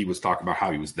he was talking about how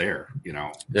he was there,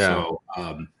 Yeah. So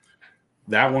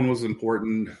that one was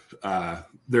important.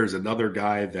 There's another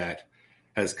guy that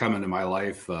has come into my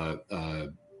life,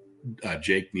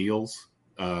 Jake Niels.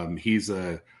 He's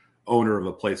a owner of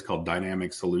a place called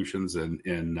Dynamic Solutions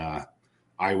in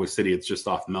Iowa City. It's just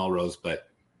off Melrose, but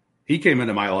he came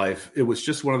into my life. It was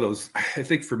just one of those, I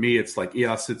think for me, it's like,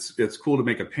 yes, it's cool to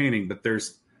make a painting, but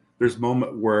there's a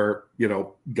moment where,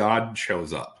 God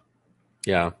shows up.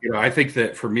 Yeah. I think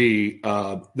that for me,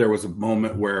 there was a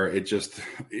moment where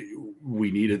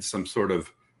we needed some sort of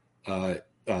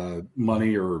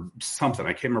money or something.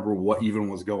 I can't remember what even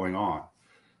was going on,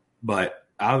 but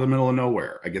out of the middle of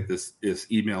nowhere, I get this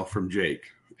email from Jake,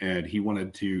 and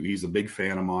he's a big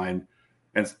fan of mine.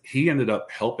 And he ended up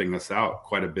helping us out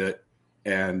quite a bit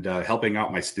and helping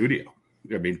out my studio.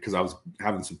 I mean, because I was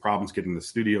having some problems getting the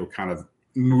studio kind of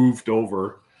moved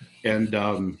over. And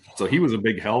so he was a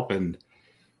big help. And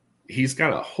he's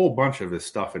got a whole bunch of his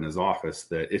stuff in his office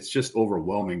that it's just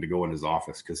overwhelming to go in his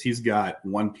office because he's got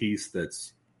one piece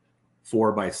that's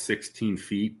 4 by 16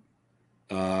 feet.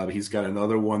 He's got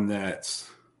another one that's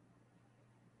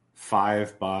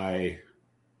 5 by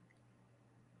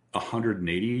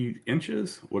 180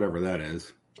 inches, whatever that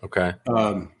is. Okay.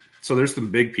 So there's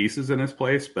some big pieces in his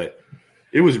place, but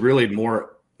it was really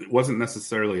more, it wasn't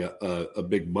necessarily a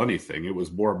big money thing. It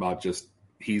was more about just,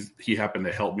 he happened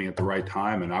to help me at the right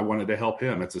time, and I wanted to help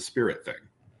him. It's a spirit thing.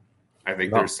 I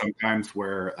think there's some times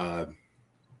where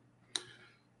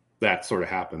that sort of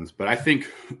happens. But I think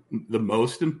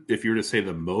if you were to say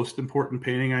the most important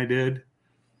painting I did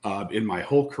in my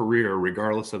whole career,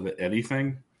 regardless of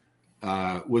anything,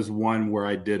 was one where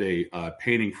I did a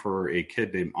painting for a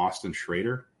kid named Austin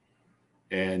Schrader.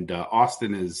 And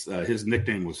Austin his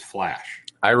nickname was Flash.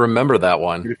 I remember that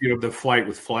one. You know, the Flight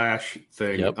with Flash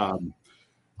thing. Yep.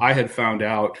 I had found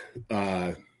out,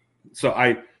 so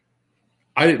I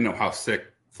didn't know how sick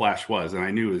Flash was, and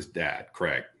I knew his dad,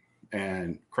 Craig.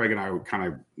 And Craig and I kind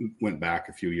of went back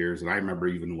a few years, and I remember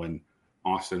even when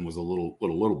Austin was a little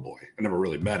boy. I never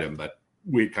really met him, but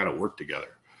we kind of worked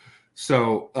together.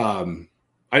 So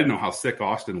I didn't know how sick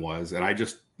Austin was, and I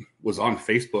just was on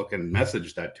Facebook and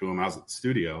messaged that to him. I was at the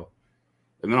studio,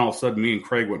 and then all of a sudden, me and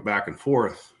Craig went back and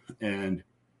forth, and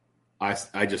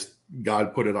I just,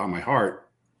 God put it on my heart.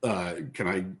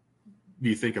 Do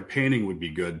you think a painting would be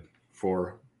good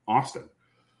for Austin?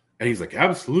 And he's like,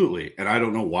 absolutely. And I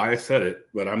don't know why I said it,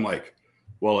 but I'm like,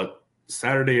 well,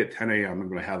 Saturday at 10 a.m., I'm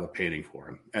going to have a painting for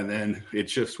him. And then it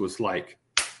just was like,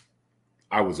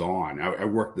 I was on. I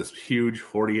worked this huge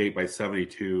 48 by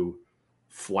 72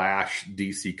 Flash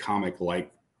DC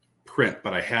comic-like print,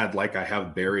 but I had, like I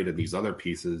have buried in these other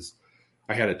pieces,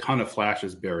 I had a ton of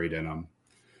flashes buried in them.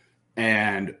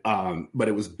 And, but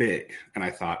it was big. And I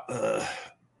thought,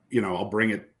 I'll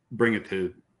bring it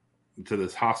to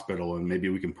this hospital, and maybe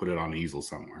we can put it on an easel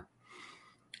somewhere.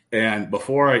 And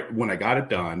when I got it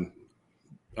done,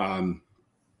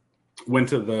 went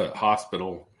to the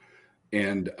hospital,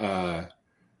 and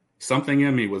something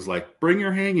in me was like, bring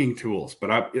your hanging tools.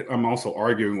 But I'm also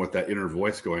arguing with that inner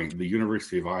voice going, the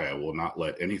University of Iowa will not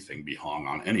let anything be hung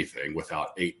on anything without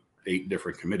eight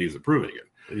different committees approving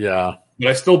it. Yeah. But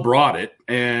I still brought it,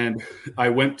 and I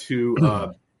went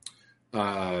to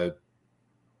the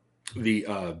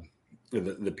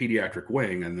pediatric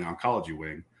wing and the oncology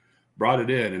wing, brought it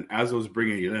in. And as I was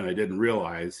bringing it in, I didn't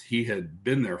realize he had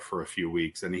been there for a few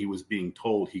weeks, and he was being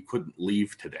told he couldn't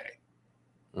leave today,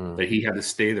 that he had to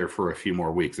stay there for a few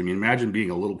more weeks. I mean, imagine being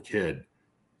a little kid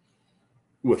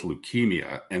with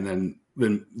leukemia and then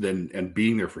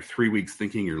being there for 3 weeks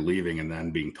thinking you're leaving, and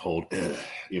then being told,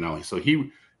 so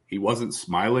he wasn't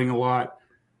smiling a lot.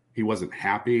 He wasn't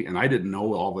happy. And I didn't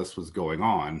know all this was going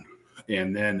on.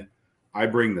 And then I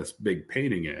bring this big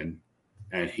painting in,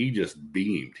 and he just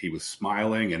beamed. He was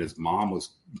smiling, and his mom was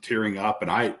tearing up. And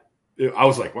I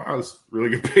was like, wow, this is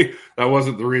really good painting. That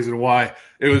wasn't the reason why.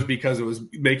 It was because it was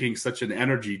making such an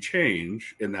energy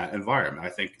change in that environment. I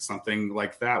think something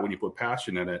like that, when you put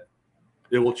passion in it,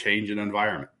 it will change an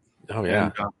environment. Oh,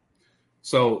 yeah. And,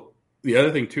 so the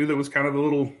other thing, too, that was kind of a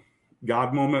little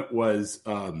God moment was,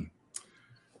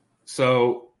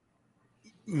 so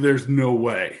there's no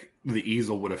way the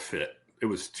easel would have fit. It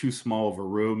was too small of a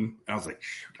room. And I was like,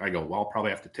 well, I'll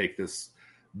probably have to take this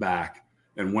back.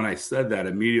 And when I said that,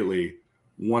 immediately,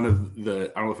 one of I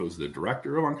don't know if it was the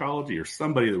director of oncology or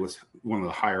somebody that was one of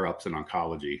the higher ups in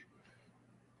oncology,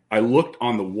 I looked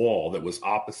on the wall that was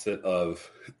opposite of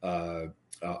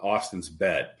Austin's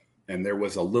bed, and there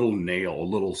was a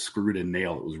little screwed in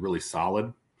nail that was really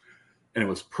solid, and it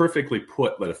was perfectly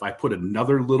put. But if I put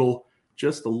another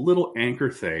just a little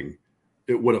anchor thing,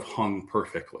 it would have hung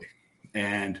perfectly.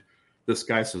 And this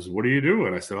guy says, what are you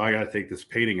doing? I said, I got to take this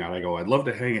painting out. I go, I'd love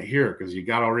to hang it here because you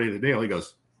got already the nail. He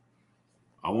goes,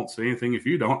 I won't say anything if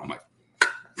you don't. I'm like,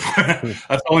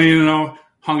 that's all you need to know.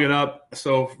 Hung it up.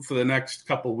 So for the next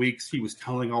couple of weeks, he was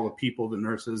telling all the people, the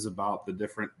nurses, about the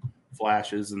different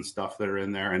flashes and stuff that are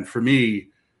in there. And for me,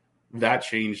 that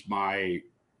changed my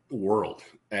world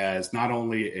as not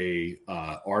only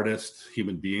a artist,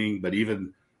 human being, but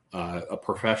even a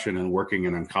profession and working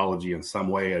in oncology in some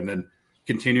way. And then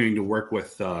continuing to work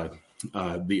with the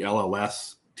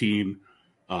LLS team,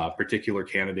 particular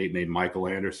candidate named Michael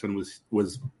Anderson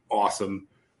was awesome.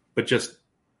 But just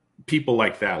people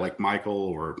like that, like Michael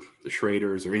or the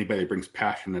Schraders or anybody that brings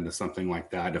passion into something like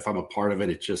that, if I'm a part of it,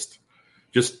 it just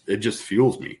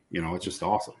fuels me. It's just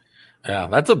awesome. Yeah,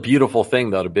 that's a beautiful thing,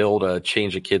 though, to be able to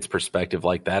change a kid's perspective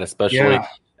like that, especially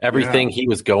everything he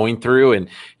was going through. And,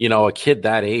 a kid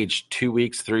that age, 2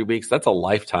 weeks, 3 weeks, that's a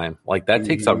lifetime. Like that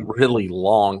takes a really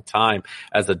long time.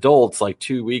 As adults, like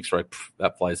 2 weeks, right?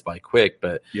 That flies by quick.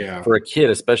 But for a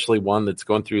kid, especially one that's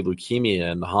going through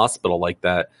leukemia in the hospital like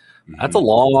that, that's a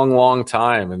long, long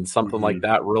time. And something like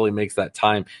that really makes that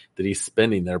time that he's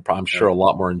spending there, I'm sure, a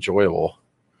lot more enjoyable.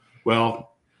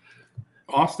 Well,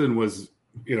 Austin was,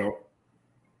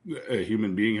 a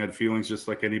human being, had feelings just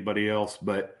like anybody else,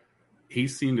 but he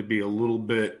seemed to be a little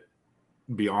bit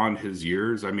beyond his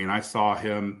years. I mean, I saw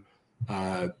him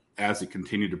as he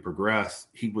continued to progress.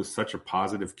 He was such a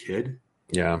positive kid.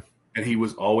 Yeah. And he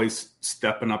was always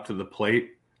stepping up to the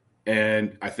plate.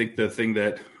 And I think the thing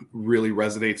that really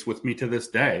resonates with me to this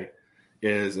day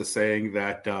is a saying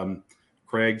that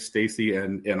Craig, Stacy,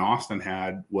 and Austin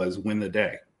had was win the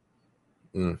day.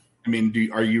 I mean,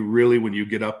 are you really, when you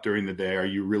get up during the day, are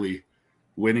you really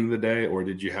winning the day, or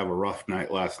did you have a rough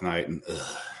night last night? And,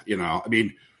 I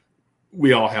mean,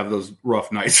 we all have those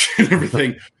rough nights and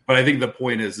everything. But I think the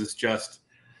point is just,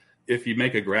 if you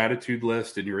make a gratitude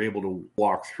list and you're able to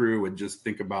walk through and just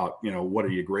think about, what are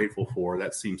you grateful for?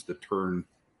 That seems to turn,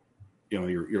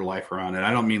 your life around. And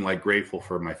I don't mean like grateful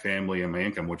for my family and my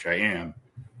income, which I am,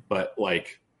 but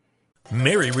like,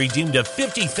 Mary redeemed a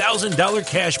 $50,000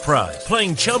 cash prize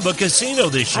playing Chumba Casino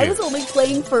this year. I was only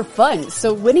playing for fun,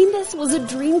 so winning this was a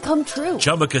dream come true.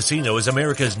 Chumba Casino is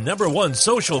America's #1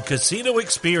 social casino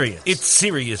experience. It's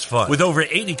serious fun. With over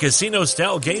 80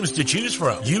 casino-style games to choose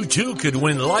from, you too could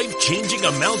win life-changing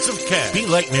amounts of cash. Be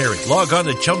like Mary. Log on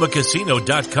to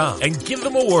ChumbaCasino.com and give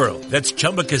them a whirl. That's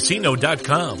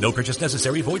ChumbaCasino.com. No purchase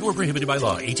necessary. Void where prohibited by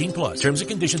law. 18+. Terms and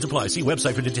conditions apply. See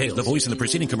website for details. The voice in the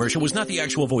preceding commercial was not the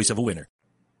actual voice of a winner.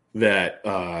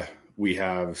 That we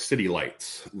have city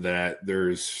lights, that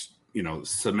there's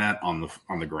cement on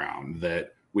the ground,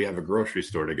 that we have a grocery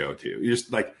store to go to. You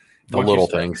just like the little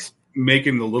things,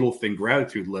 making the little thing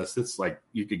gratitude list. It's like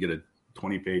you could get a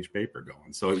 20-page paper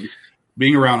going. So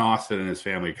being around Austin and his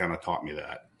family kind of taught me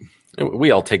that.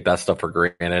 We all take that stuff for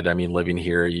granted. I mean, living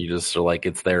here, you just are like,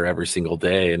 it's there every single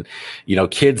day. And,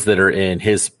 kids that are in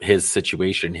his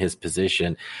situation, his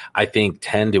position, I think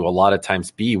tend to a lot of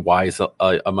times be wise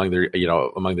among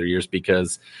their years,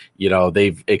 because,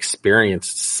 they've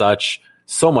experienced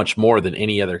so much more than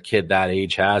any other kid that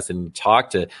age has. And you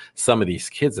talk to some of these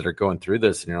kids that are going through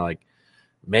this and you're like,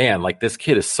 man, like this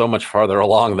kid is so much farther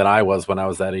along than I was when I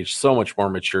was that age, so much more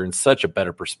mature and such a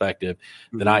better perspective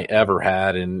than I ever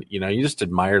had. And, you just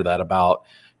admire that about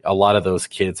a lot of those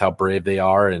kids, how brave they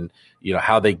are and,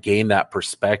 how they gain that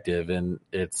perspective. And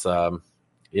it's,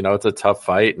 it's a tough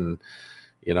fight. And,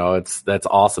 that's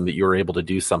awesome that you were able to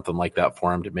do something like that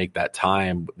for him, to make that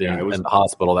time in the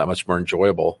hospital that much more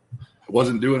enjoyable. I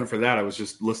wasn't doing it for that. I was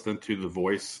just listening to the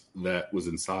voice that was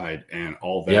inside, and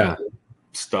all that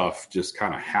stuff just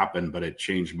kind of happened, but it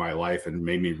changed my life and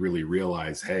made me really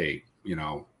realize, hey,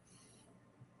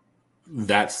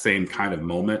 that same kind of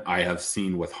moment I have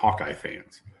seen with Hawkeye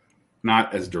fans,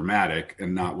 not as dramatic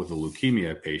and not with a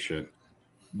leukemia patient,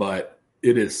 but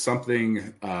it is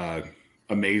something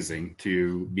amazing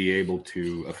to be able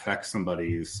to affect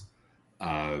somebody's,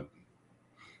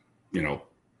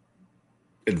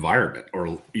 environment.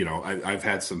 Or, I've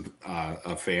had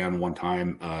a fan one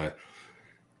time,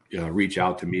 reach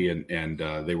out to me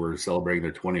and they were celebrating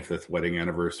their 25th wedding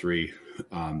anniversary.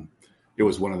 It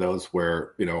was one of those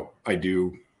where, I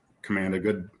do command a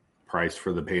good price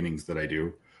for the paintings that I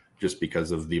do, just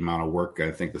because of the amount of work.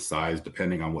 I think the size,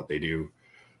 depending on what they do.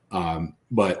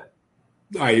 But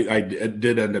I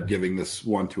did end up giving this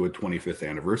one to a 25th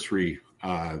anniversary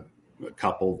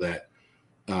couple that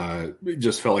it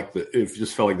just felt like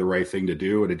the right thing to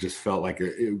do, and it just felt like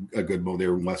a good move. They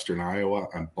were in Western Iowa.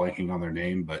 I'm blanking on their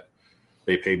name, but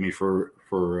they paid me for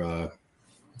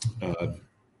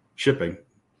shipping.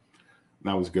 And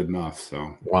that was good enough.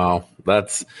 So wow,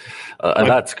 that's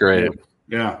great.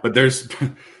 Yeah, but there's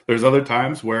other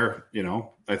times where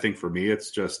I think for me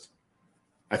it's just,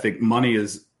 I think money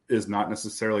is not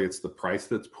necessarily, it's the price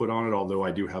that's put on it. Although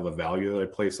I do have a value that I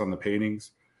place on the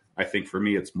paintings. I think for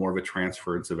me, it's more of a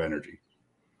transference of energy.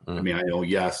 I mean, I know,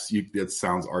 yes, it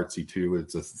sounds artsy too.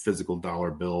 It's a physical dollar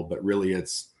bill, but really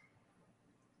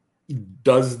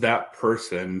does that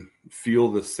person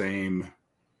feel the same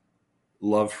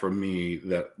love from me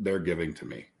that they're giving to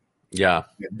me? Yeah.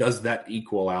 Does that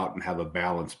equal out and have a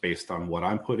balance based on what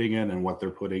I'm putting in and what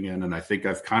they're putting in? And I think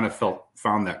I've kind of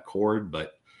found that chord,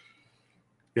 but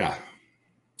yeah.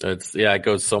 It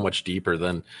goes so much deeper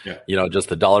than, just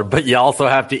the dollar, but you also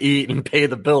have to eat and pay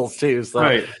the bills too. So,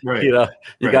 right. You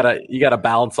gotta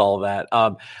balance all of that.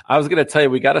 I was going to tell you,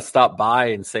 we got to stop by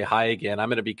and say hi again. I'm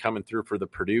going to be coming through for the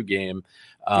Purdue game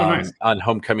nice. On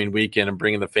homecoming weekend and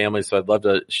bringing the family. So I'd love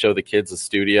to show the kids the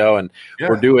studio, and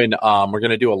we're going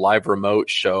to do a live remote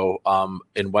show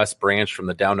in West Branch from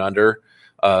the Down Under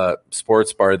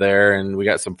sports bar there, and we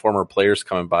got some former players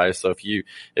coming by. So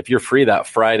if you're free that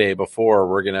Friday before,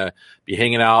 we're gonna be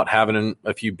hanging out, having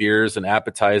a few beers and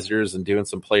appetizers and doing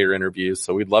some player interviews.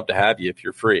 So we'd love to have you if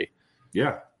you're free.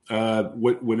 Yeah.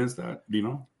 When is that? Do you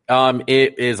know?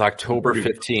 It is October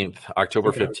 15th.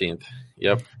 October 15th.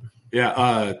 Yep.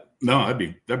 Yeah. No,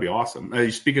 that'd be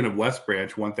awesome. Speaking of West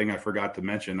Branch, one thing I forgot to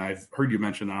mention, I've heard you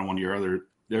mention on one of your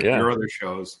other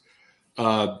shows,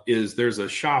 is there's a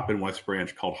shop in West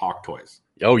Branch called Hawk Toys.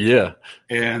 Oh yeah.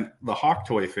 And the Hawk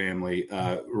Toy family,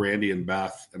 Randy and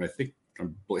Beth, and I think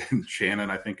Shannon,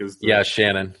 I think is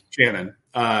Shannon.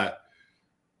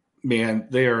 Man,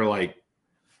 they are like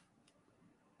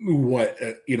what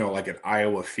like an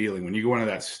Iowa feeling. When you go into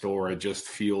that store, it just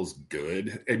feels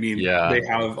good. I mean, they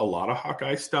have a lot of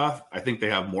Hawkeye stuff. I think they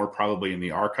have more probably in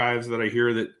the archives that I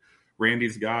hear that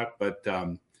Randy's got, but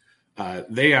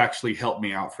they actually helped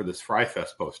me out for this Fry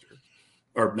Fest poster,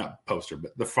 or not poster,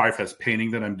 but the Fry Fest painting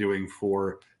that I'm doing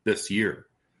for this year.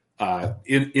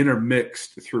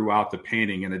 Intermixed throughout the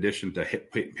painting, in addition to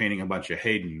painting a bunch of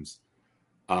Haydens,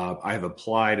 I have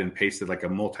applied and pasted like a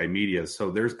multimedia.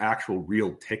 So there's actual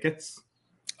real tickets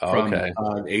from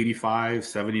 85,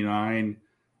 79,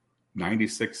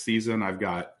 96 season. I've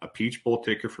got a Peach Bowl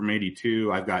ticket from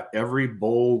 82. I've got every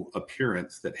bowl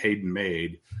appearance that Hayden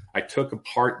made. I took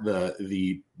apart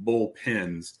the bowl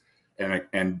pins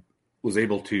and was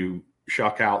able to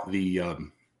shuck out the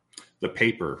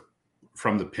paper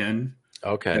from the pin.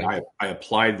 Okay. And I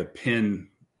applied the pin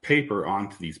paper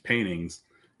onto these paintings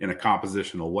in a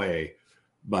compositional way,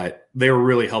 but they were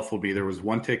really helpful to me. There was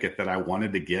one ticket that I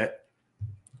wanted to get,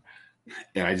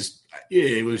 and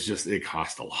it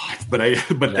cost a lot, but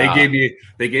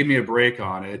they gave me a break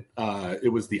on it.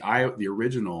 It was the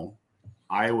original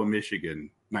Iowa, Michigan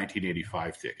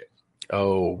 1985 ticket.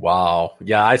 Oh, wow.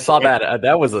 Yeah. I saw that.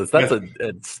 That's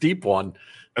a steep one.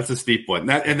 That's a steep one.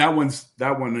 That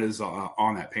one is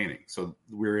on that painting. So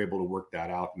we were able to work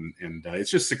that out. And it's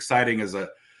just exciting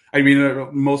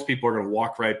most people are going to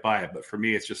walk right by it, but for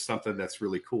me, it's just something that's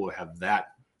really cool to have that.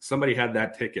 Somebody had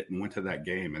that ticket and went to that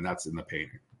game, and that's in the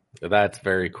painting. That's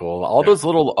very cool. All those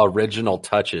little original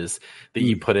touches that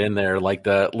you put in there, like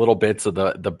the little bits of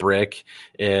the brick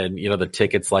and, the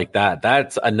tickets like that.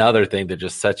 That's another thing that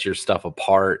just sets your stuff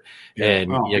apart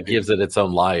and gives it its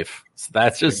own life. So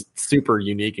that's just super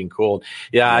unique and cool.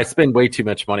 Yeah, I spend way too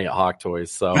much money at Hawk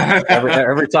Toys. So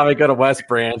every time I go to West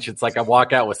Branch, it's like I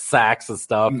walk out with sacks of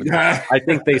stuff. And I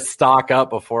think they stock up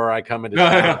before I come into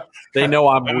town. They know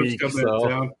I'm weak.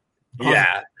 So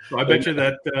yeah. So I bet you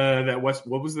that West.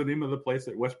 What was the name of the place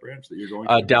at West Branch that you're going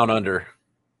to? Down Under.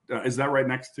 Is that right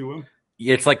next to him?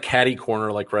 Yeah, it's like Caddy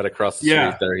Corner, like right across the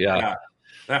street there. Yeah.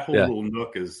 That whole little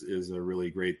nook is a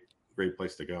really great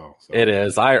place to go. So. It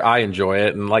is. I enjoy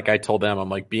it. And like I told them, I'm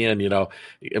like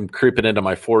I'm creeping into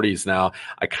my 40s now.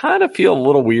 I kind of feel a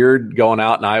little weird going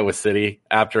out in Iowa City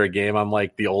after a game. I'm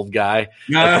like the old guy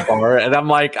at the bar. And I'm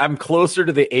like, I'm closer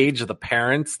to the age of the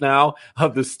parents now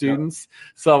of the students.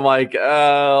 So I'm like,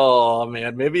 oh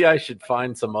man, maybe I should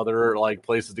find some other like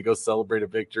places to go celebrate a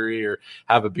victory or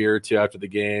have a beer or two after the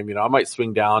game. I might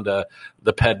swing down to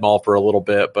the Ped Mall for a little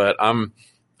bit, but I'm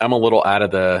a little out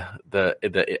of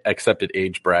the accepted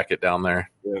age bracket down there.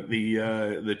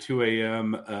 The 2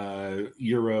 a.m.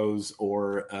 Euros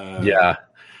or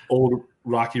old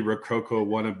Rocky Rococo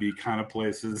wannabe kind of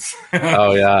places.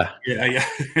 Oh yeah, yeah.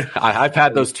 I've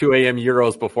had those 2 a.m.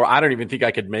 Euros before. I don't even think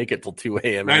I could make it till 2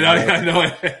 a.m. I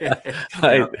know.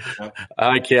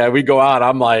 I can't. We go out.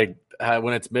 I'm like.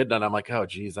 When it's midnight, I'm like, oh,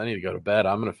 geez, I need to go to bed.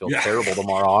 I'm going to feel terrible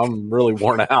tomorrow. I'm really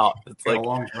worn out. It's like a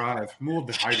long drive. I'm a little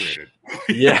dehydrated.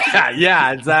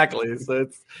 yeah, exactly. So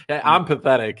I'm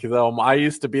pathetic. I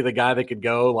used to be the guy that could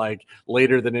go like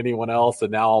later than anyone else.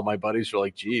 And now all my buddies are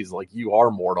like, geez, like you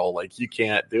are mortal. Like you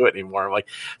can't do it anymore. I'm like,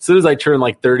 as soon as I turn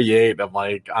like 38, I'm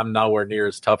like, I'm nowhere near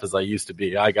as tough as I used to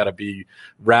be. I got to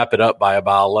wrap it up by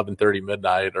about 11:30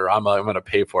 midnight or I'm going to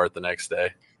pay for it the next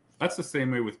day. That's the same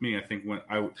way with me. I think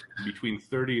between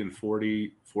 30 and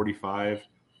 40, 45,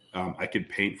 I could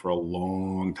paint for a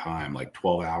long time, like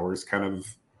 12 hours kind of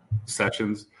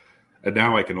sessions. And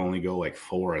now I can only go like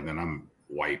 4 and then I'm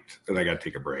wiped and I got to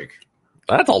take a break.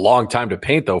 That's a long time to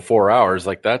paint though. 4 hours.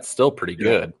 Like that's still pretty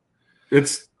good.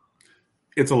 It's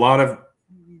a lot of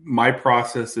my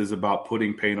process is about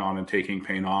putting paint on and taking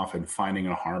paint off and finding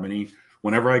a harmony.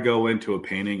 Whenever I go into a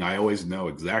painting, I always know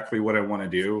exactly what I want to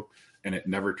do. And it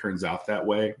never turns out that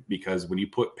way because when you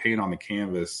put paint on the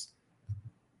canvas,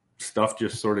 stuff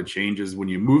just sort of changes. When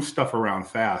you move stuff around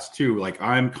fast too, like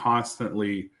I'm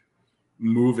constantly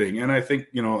moving. And I think,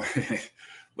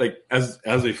 like as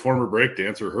a former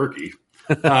breakdancer, Herky,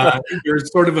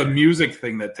 there's sort of a music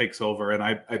thing that takes over. And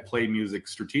I play music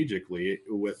strategically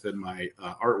within my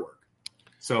artwork.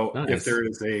 So if there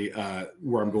is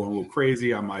where I'm going a little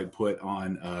crazy, I might put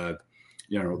on,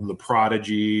 The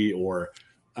Prodigy or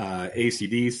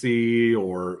AC/DC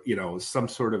or, some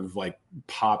sort of like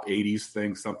pop 80s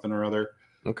thing, something or other.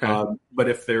 Okay. But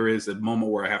if there is a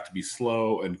moment where I have to be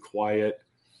slow and quiet,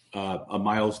 a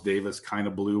Miles Davis kind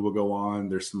of blue will go on.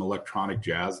 There's some electronic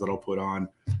jazz that I'll put on,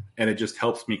 and it just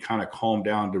helps me kind of calm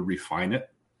down to refine it.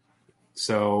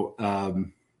 So,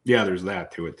 there's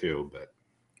that to it too, but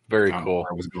very cool.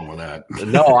 I was going with that.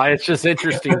 No, it's just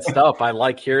interesting stuff. I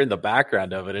like hearing the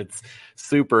background of it. It's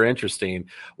super interesting.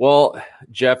 Well,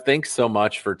 Jeff, thanks so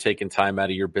much for taking time out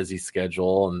of your busy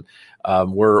schedule.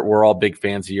 And we're all big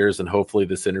fans of yours, and hopefully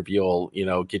this interview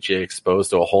will, get you exposed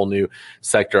to a whole new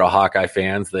sector of Hawkeye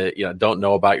fans that, don't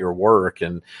know about your work.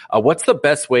 And what's the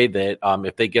best way that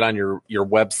if they get on your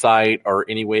website or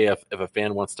any way if a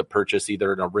fan wants to purchase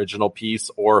either an original piece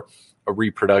or a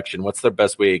reproduction, what's the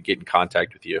best way to get in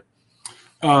contact with you?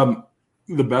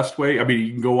 The best way,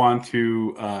 you can go on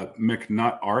to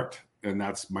McNutt Art, and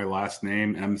that's my last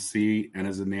name, MC, N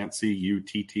as in Nancy,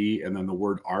 UTT, and then the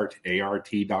word art,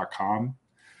 ART.com.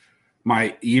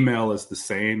 My email is the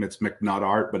same. It's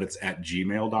McNuttArt, but it's at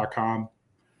gmail.com.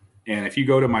 And if you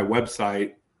go to my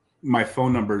website, my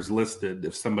phone number is listed.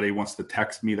 If somebody wants to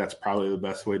text me, that's probably the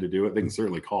best way to do it. They can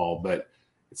certainly call, but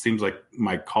it seems like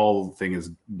my call thing is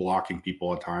blocking people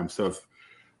all the time. So if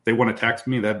they want to text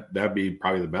me, that'd be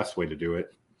probably the best way to do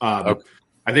it. Okay.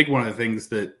 I think one of the things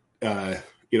that,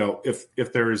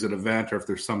 if there is an event or if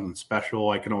there's something special,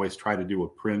 I can always try to do a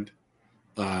print.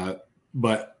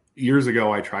 But years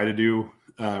ago, I tried to do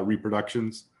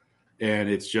reproductions, and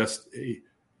it's just,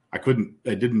 I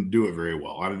didn't do it very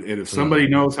well. And if somebody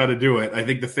knows how to do it, I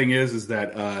think the thing is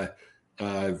that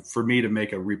for me to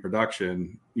make a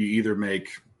reproduction, you either make,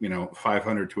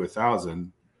 500 to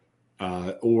 1,000,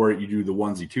 or you do the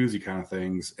onesie twosie kind of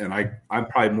things. And I'm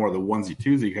probably more the onesie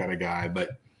twosie kind of guy, but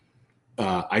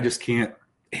I just can't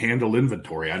handle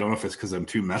inventory. I don't know if it's because I'm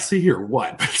too messy or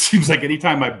what, but it seems like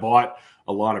anytime I bought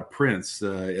a lot of prints,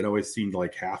 it always seemed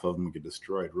like half of them get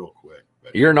destroyed real quick.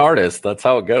 But, you're an artist. That's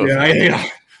how it goes. Yeah.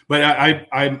 But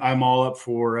I'm all up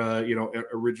for,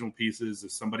 original pieces.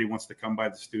 If somebody wants to come by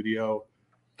the studio,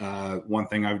 one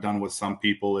thing I've done with some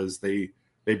people is they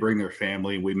bring their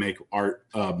family. We make art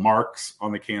marks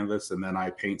on the canvas, and then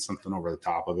I paint something over the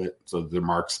top of it. So the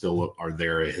marks still are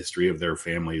there. A history of their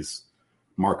family's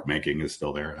mark making is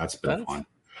still there. That's been fun.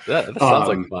 That sounds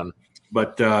like fun.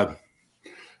 But I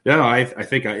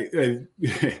think this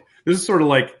is sort of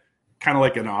kind of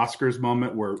like an Oscars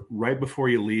moment where right before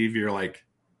you leave, you're like,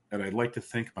 and I'd like to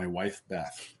thank my wife,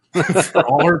 Beth, for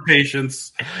all her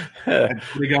patience and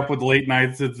putting up with late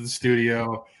nights at the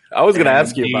studio. I was going to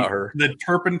ask you about her. The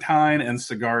turpentine and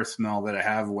cigar smell that I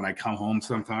have when I come home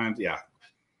sometimes. Yeah.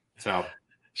 So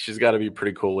she's got to be a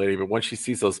pretty cool lady. But when she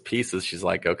sees those pieces, she's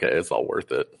like, okay, it's all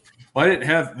worth it. Well, I didn't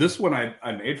have this one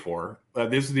I made for her.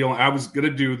 This is the only, I was going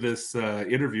to do this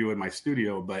interview in my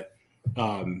studio, but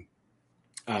I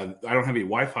don't have any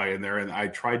Wi-Fi in there, and I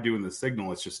tried doing the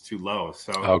signal. It's just too low.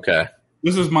 So okay,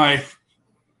 this is my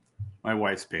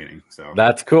wife's painting. So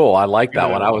that's cool. I like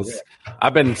that one.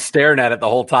 I've been staring at it the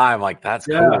whole time. Like that's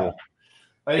cool.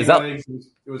 I think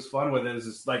it was fun with it. Is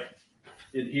it's like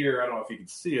in here. I don't know if you can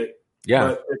see it. Yeah,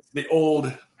 but it's the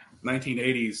old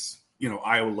 1980s,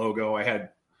 Iowa logo. I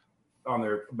had on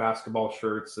their basketball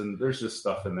shirts, and there's just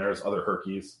stuff in there. There's other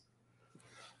Herkies.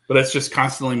 But it's just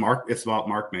constantly it's about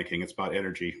mark making. It's about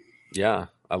energy. Yeah,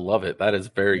 I love it. That is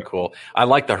very cool. I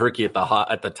like the Herky at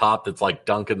the top that's like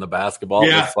dunking the basketball.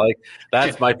 Yeah. It's like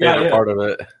that's my favorite part of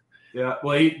it. Yeah.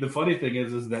 Well, the funny thing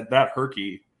is that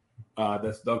Herky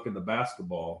that's dunking the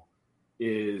basketball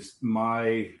is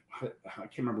I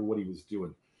can't remember what he was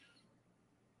doing.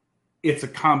 It's a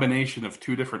combination of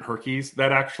two different Herkies.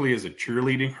 That actually is a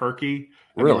cheerleading Herky.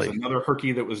 Really? There was another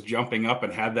Herky that was jumping up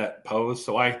and had that pose.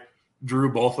 So I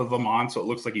drew both of them on, so it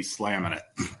looks like he's slamming it.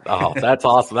 Oh, that's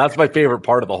awesome. That's my favorite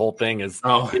part of the whole thing is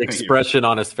the expression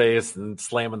on his face and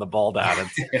slamming the ball down.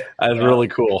 That's really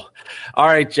cool. All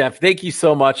right, Jeff, thank you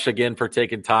so much again for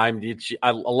taking time. I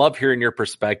love hearing your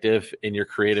perspective in your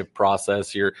creative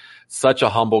process. You're such a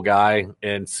humble guy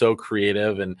and so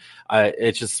creative, and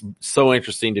it's just so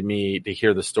interesting to me to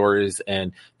hear the stories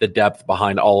and the depth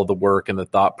behind all of the work and the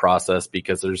thought process,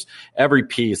 because there's every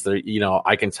piece that,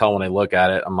 I can tell when I look at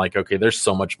it, I'm like, okay, there's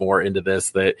so much more into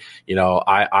this that,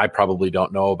 I probably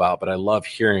don't know about, but I love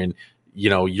hearing,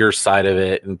 your side of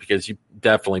it. And because you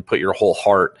definitely put your whole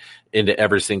heart into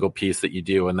every single piece that you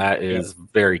do. And that is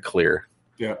very clear.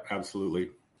 Yeah,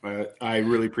 absolutely. I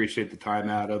really appreciate the time,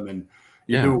 Adam, and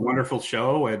you do a wonderful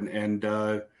show. And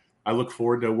I look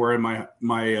forward to wearing my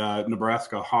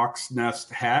Nebraska Hawks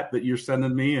Nest hat that you're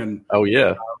sending me. And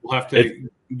we'll have to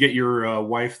get your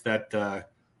wife that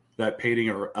that painting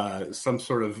or some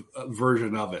sort of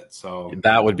version of it. So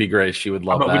that would be great. She would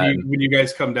love that. When you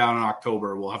guys come down in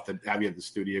October, we'll have to have you at the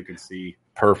studio. You can see.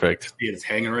 Perfect. See, it's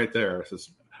hanging right there. It's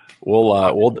just,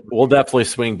 we'll definitely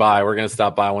swing by. We're gonna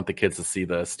stop by. I want the kids to see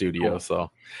the studio. Cool.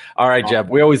 So, all right, Jeb.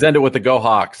 We always end it with the Go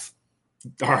Hawks.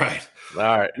 All right.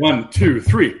 1, 2,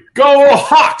 3. Go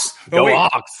Hawks!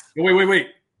 Hawks! Wait.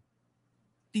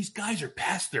 These guys are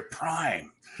past their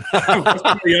prime. What's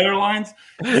the other lines?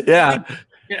 Yeah.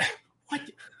 What?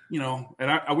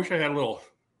 And I wish I had a little,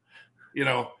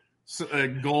 a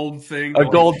gold thing. A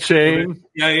gold chain.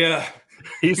 Yeah.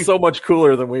 He's so much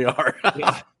cooler than we are.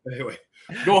 Yeah. Anyway,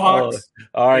 go Hawks.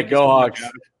 All right, go Hawks.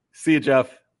 See you,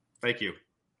 Jeff. Thank you.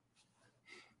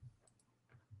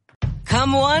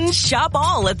 Come one, shop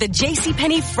all at the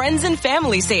JCPenney Friends and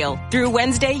Family Sale. Through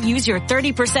Wednesday, use your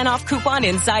 30% off coupon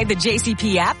inside the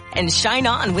JCP app and shine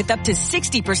on with up to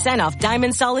 60% off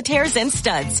diamond solitaires and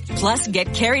studs. Plus,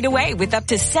 get carried away with up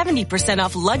to 70%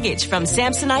 off luggage from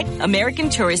Samsonite, American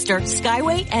Tourister,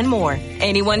 Skyway, and more.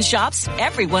 Anyone shops,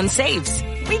 everyone saves.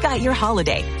 We got your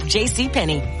holiday.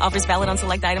 JCPenney. Offers valid on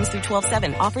select items through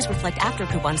 12/7. Offers reflect after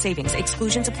coupon savings.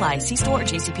 Exclusions apply. See store or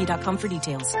jcp.com for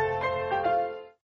details.